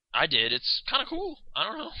to. I did. It's kind of cool. I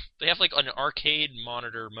don't know. They have an arcade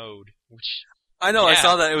monitor mode, which... I know, yeah. I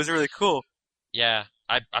saw that. It was really cool. Yeah.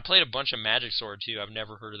 I played a bunch of Magic Sword, too. I've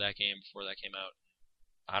never heard of that game before that came out.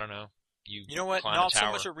 I don't know. You know what? Not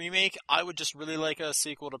so much a remake. I would just really like a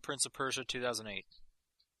sequel to Prince of Persia 2008.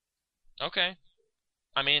 Okay.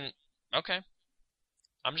 I mean, okay.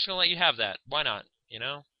 I'm just going to let you have that. Why not? You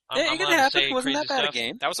know, Yeah, it could happen. It wasn't that bad a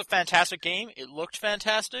game. That was a fantastic game. It looked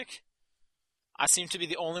fantastic. I seem to be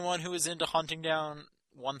the only one who is into hunting down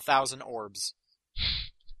 1,000 orbs.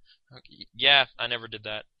 Yeah, I never did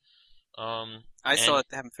that. I still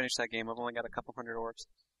haven't finished that game. I've only got a couple hundred orbs.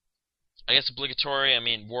 I guess obligatory. I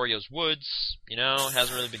mean, Wario's Woods. You know,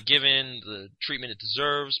 hasn't really been given the treatment it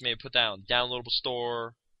deserves. Maybe put that on downloadable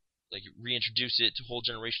store. Like reintroduce it to a whole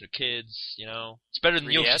generation of kids. You know, it's better than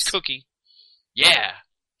 3DS? Yoshi's Cookie. Yeah,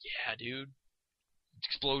 dude.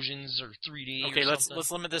 Explosions or 3D. Okay, or let's something.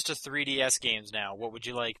 limit this to 3DS games now. What would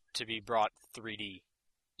you like to be brought 3D?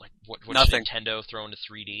 Like what Nothing. should Nintendo throw into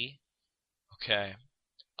 3D? Okay.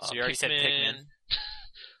 So you already said Pikmin.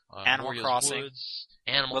 Animal Wario's Crossing. Woods,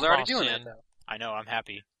 Animal Well, they're already Crossing, doing that, though. I know, I'm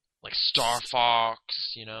happy. like Star Fox,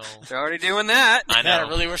 you know. They're already doing that. I know. Man, I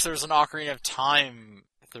really wish there was an Ocarina of Time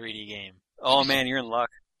 3D game. Oh, man, you're in luck.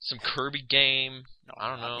 Some Kirby game. No, I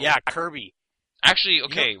don't know. Yeah, Kirby. Actually,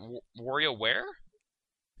 okay, WarioWare?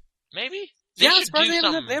 Maybe? They I'm should surprised do they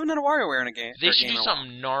something. haven't done a WarioWare in a game. They should do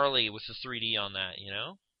something gnarly with the 3D on that, you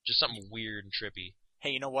know? Just something weird and trippy. Hey,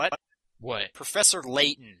 you know what? What? Professor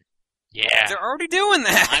Layton. Yeah. They're already doing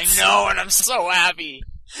that. I know, and I'm so happy.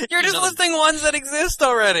 You're just Another- listing ones that exist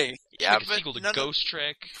already. Yeah, but a sequel to none of- Ghost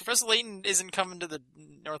Trick. Professor Layton isn't coming to the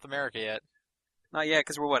North America yet. Not yet,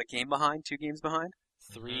 because we're, what, a game behind? 2 games behind?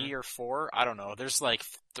 3 or 4? I don't know. There's like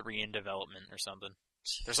 3 in development or something.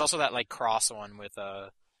 There's also that like cross one with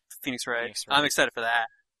Phoenix Wright. Phoenix Wright. I'm excited for that.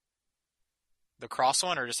 the cross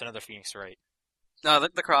one or just another Phoenix Wright. No,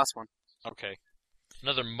 the cross one. Okay.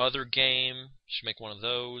 Another Mother game. Should make one of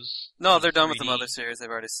those. No, they're done with the 3D. Mother series. They've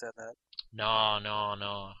already said that. No.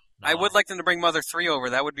 I would like them to bring Mother 3 over.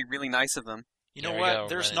 That would be really nice of them. You know There we what? go,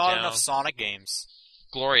 There's write it not down. enough Sonic games.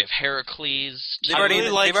 Glory of Heracles. They've I already- really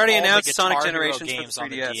they've liked already all the announced Sonic Guitar Hero Generations for the games on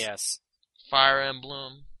the 3DS. DS. Fire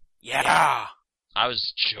Emblem. Yeah. I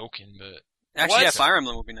was joking, but Actually, What? yeah, Fire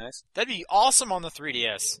Emblem would be nice. That'd be awesome on the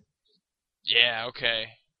 3DS. yeah, okay.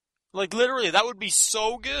 Like, literally, that would be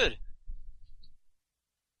so good.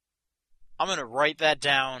 I'm gonna write that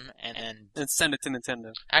down and And send it to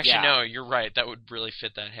Nintendo. Actually, Yeah. no, you're right. That would really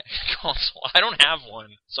fit that console. I don't have one,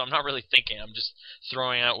 so I'm not really thinking. I'm just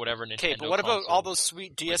throwing out whatever Nintendo okay, but what about console. all those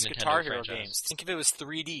sweet DS Nintendo Guitar Hero franchise. games? Think if it was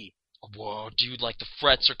 3D. Whoa, dude, like the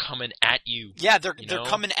frets are coming at you. Yeah, they're know?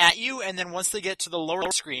 coming at you, and then once they get to the lower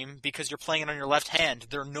screen, because you're playing it on your left hand,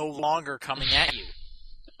 they're no longer coming at you.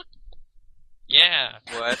 Yeah,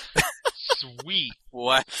 What? sweet.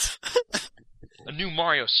 What? A new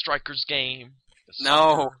Mario Strikers game. The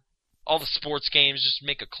No. soccer. All the sports games, just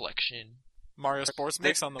make a collection. Mario Sports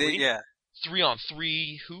Mix on the Wii. Yeah.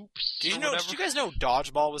 3-on-3 hoops. Did you or know? whatever. Did you guys know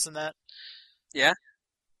Dodgeball was in that? Dodgeball,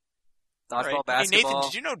 Right. Hey basketball. Nathan,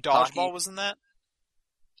 did you know Dodgeball hockey. was in that?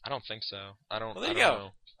 I don't think so. I don't. Well, there I you don't go.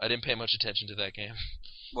 know. I didn't pay much attention to that game.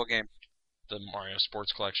 What game? The Mario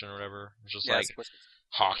Sports Collection or whatever. It was just Yeah, like sports-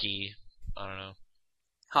 hockey. I don't know.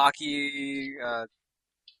 hockey.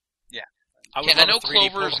 I, was Yeah, I on know a 3D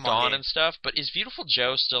Clover's Pokemon gone game. and stuff, but is Beautiful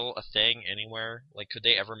Joe still a thing anywhere? Like, could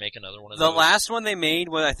they ever make another one of The those? last one they made,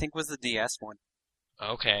 I think, was the DS one.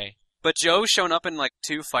 Okay. But Joe's shown up in like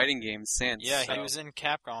 2 fighting games since. Yeah, so. he was in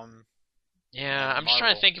Capcom. Yeah, I'm just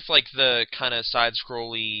trying to Marvel. think if, like, the kind of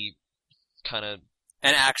side-scrolly kind of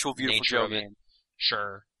An actual Beautiful nature Joe of it. game.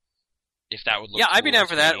 Sure. If that would look Yeah, I'd be cool down as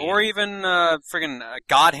for that. 3D. Or even friggin'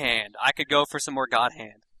 God Hand. I could go for some more God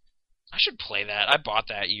Hand. I should play that. I bought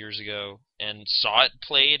that years ago and saw it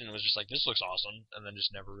played and was just like, this looks awesome, and then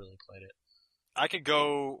just never really played it. I could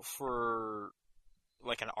go for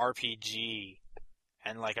like an RPG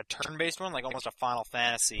and like a turn-based one, like almost a Final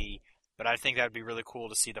Fantasy. But I think that'd be really cool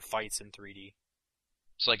to see the fights in 3D.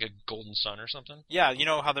 It's like a Golden Sun or something. Yeah, you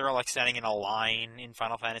know how they're like standing in a line in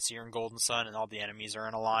Final Fantasy or in Golden Sun, and all the enemies are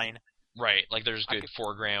in a line. Right, like there's I good could-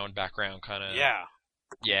 foreground, background kind of. Yeah.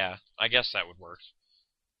 Yeah, I guess that would work.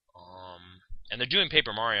 And they're doing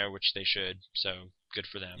Paper Mario, which they should, so good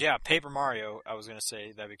for them. Yeah, Paper Mario, I was going to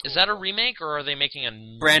say, that'd be cool. Is that a remake, or are they making a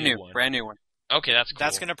Brand new. one? Brand new one. Okay, that's cool.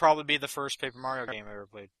 That's going to probably be the first Paper Mario game I ever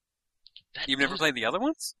played. That- You've never those- played the other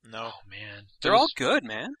ones? No. Oh, man. They're Those- all good,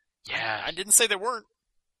 man. Yeah. I didn't say they weren't.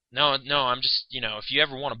 No, I'm just, if you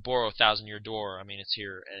ever want to borrow a Thousand Year Door, I mean, it's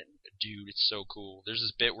here. And, dude, it's so cool. There's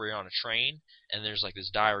this bit where you're on a train, and there's, like, this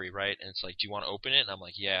diary, right? And it's like, do you want to open it? And I'm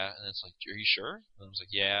like, yeah. And it's like, are you sure? And I was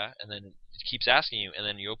like, yeah. And then it keeps asking you, and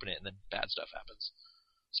then you open it, and then bad stuff happens.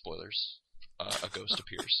 Spoilers. A ghost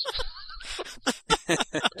appears.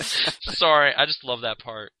 Sorry, I just love that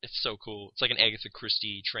part. It's so cool. It's like an Agatha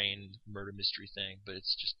Christie train murder mystery thing, but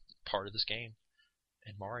it's just part of this game.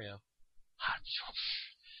 And Mario.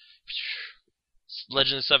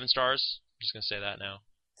 Legend of the Seven Stars. I'm just gonna say that now.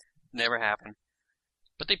 Never happened.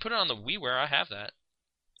 But they put it on the WiiWare. I have that.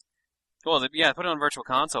 Well, yeah, put it on Virtual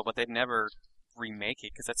Console, but they'd never remake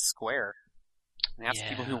it because that's Square. And half the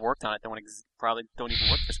people who worked on it probably don't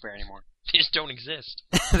even work for Square anymore. They just don't exist.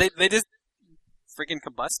 they just freaking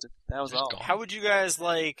combusted. That was all. Gone. How would you guys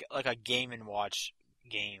like a Game & Watch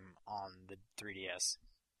game on the 3DS?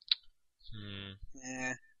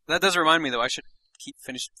 That does remind me, though. I should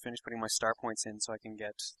finish putting my star points in so I can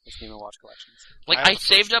get this Game & Watch collections. Like, I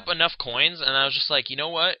saved up enough coins, and I was just like, you know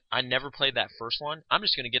what? I never played that first one. I'm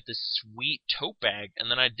just going to get this sweet tote bag.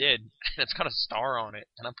 And then I did, and it's got a star on it,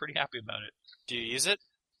 and I'm pretty happy about it. Do you use it?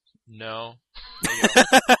 No.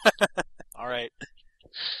 All right.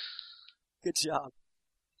 Good job.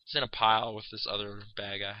 It's in a pile with this other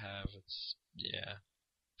bag I have. Yeah.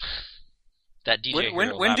 That DJ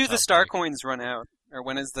when do the star coins run out? Or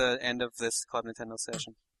when is the end of this Club Nintendo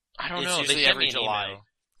session? I don't know. It's usually every July.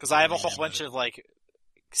 Because I have a whole bunch of like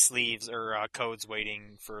sleeves or codes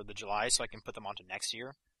waiting for the July, so I can put them onto next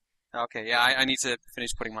year. Okay, yeah, I need to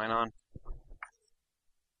finish putting mine on.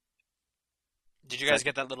 Did you guys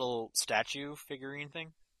get that little statue figurine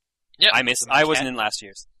thing? Yeah, I wasn't in last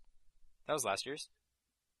year's. That was last year's?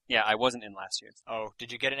 Yeah, I wasn't in last year's. Oh,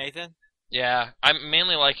 did you get it, Nathan? Yeah, I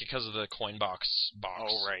mainly like it because of the coin box.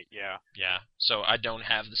 Oh, right, yeah. Yeah, so I don't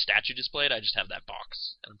have the statue displayed, I just have that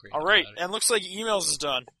box. All right, and looks like emails is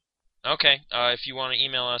done. Okay, if you want to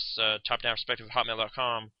email us,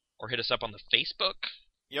 topdownperspective@hotmail.com, or hit us up on the Facebook.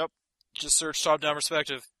 Yep, just search Top Down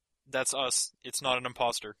Perspective. That's us. It's not an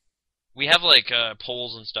imposter. We have, like,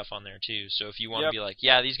 polls and stuff on there, too, so if you want to be like,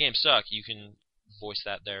 yeah, these games suck, you can voice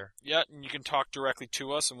that there. Yeah, and you can talk directly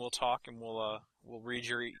to us, and we'll talk, and we'll read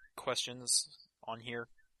your questions on here.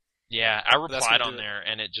 Yeah, I replied on there,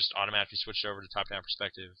 and it just automatically switched over to top-down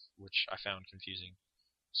perspective, which I found confusing.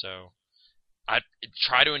 So, I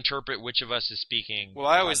try to interpret which of us is speaking. Well,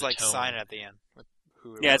 I always like to sign it at the end.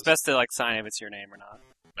 It's best to like sign if it's your name or not.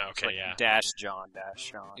 Okay, like yeah. -John,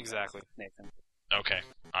 -Sean. Exactly. Nathan. Okay,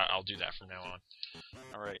 I'll do that from now on.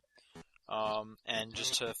 All right. And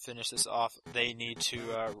just to finish this off, they need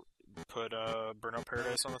to put Burnout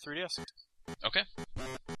Paradise on the 3DS. Okay.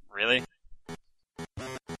 Really?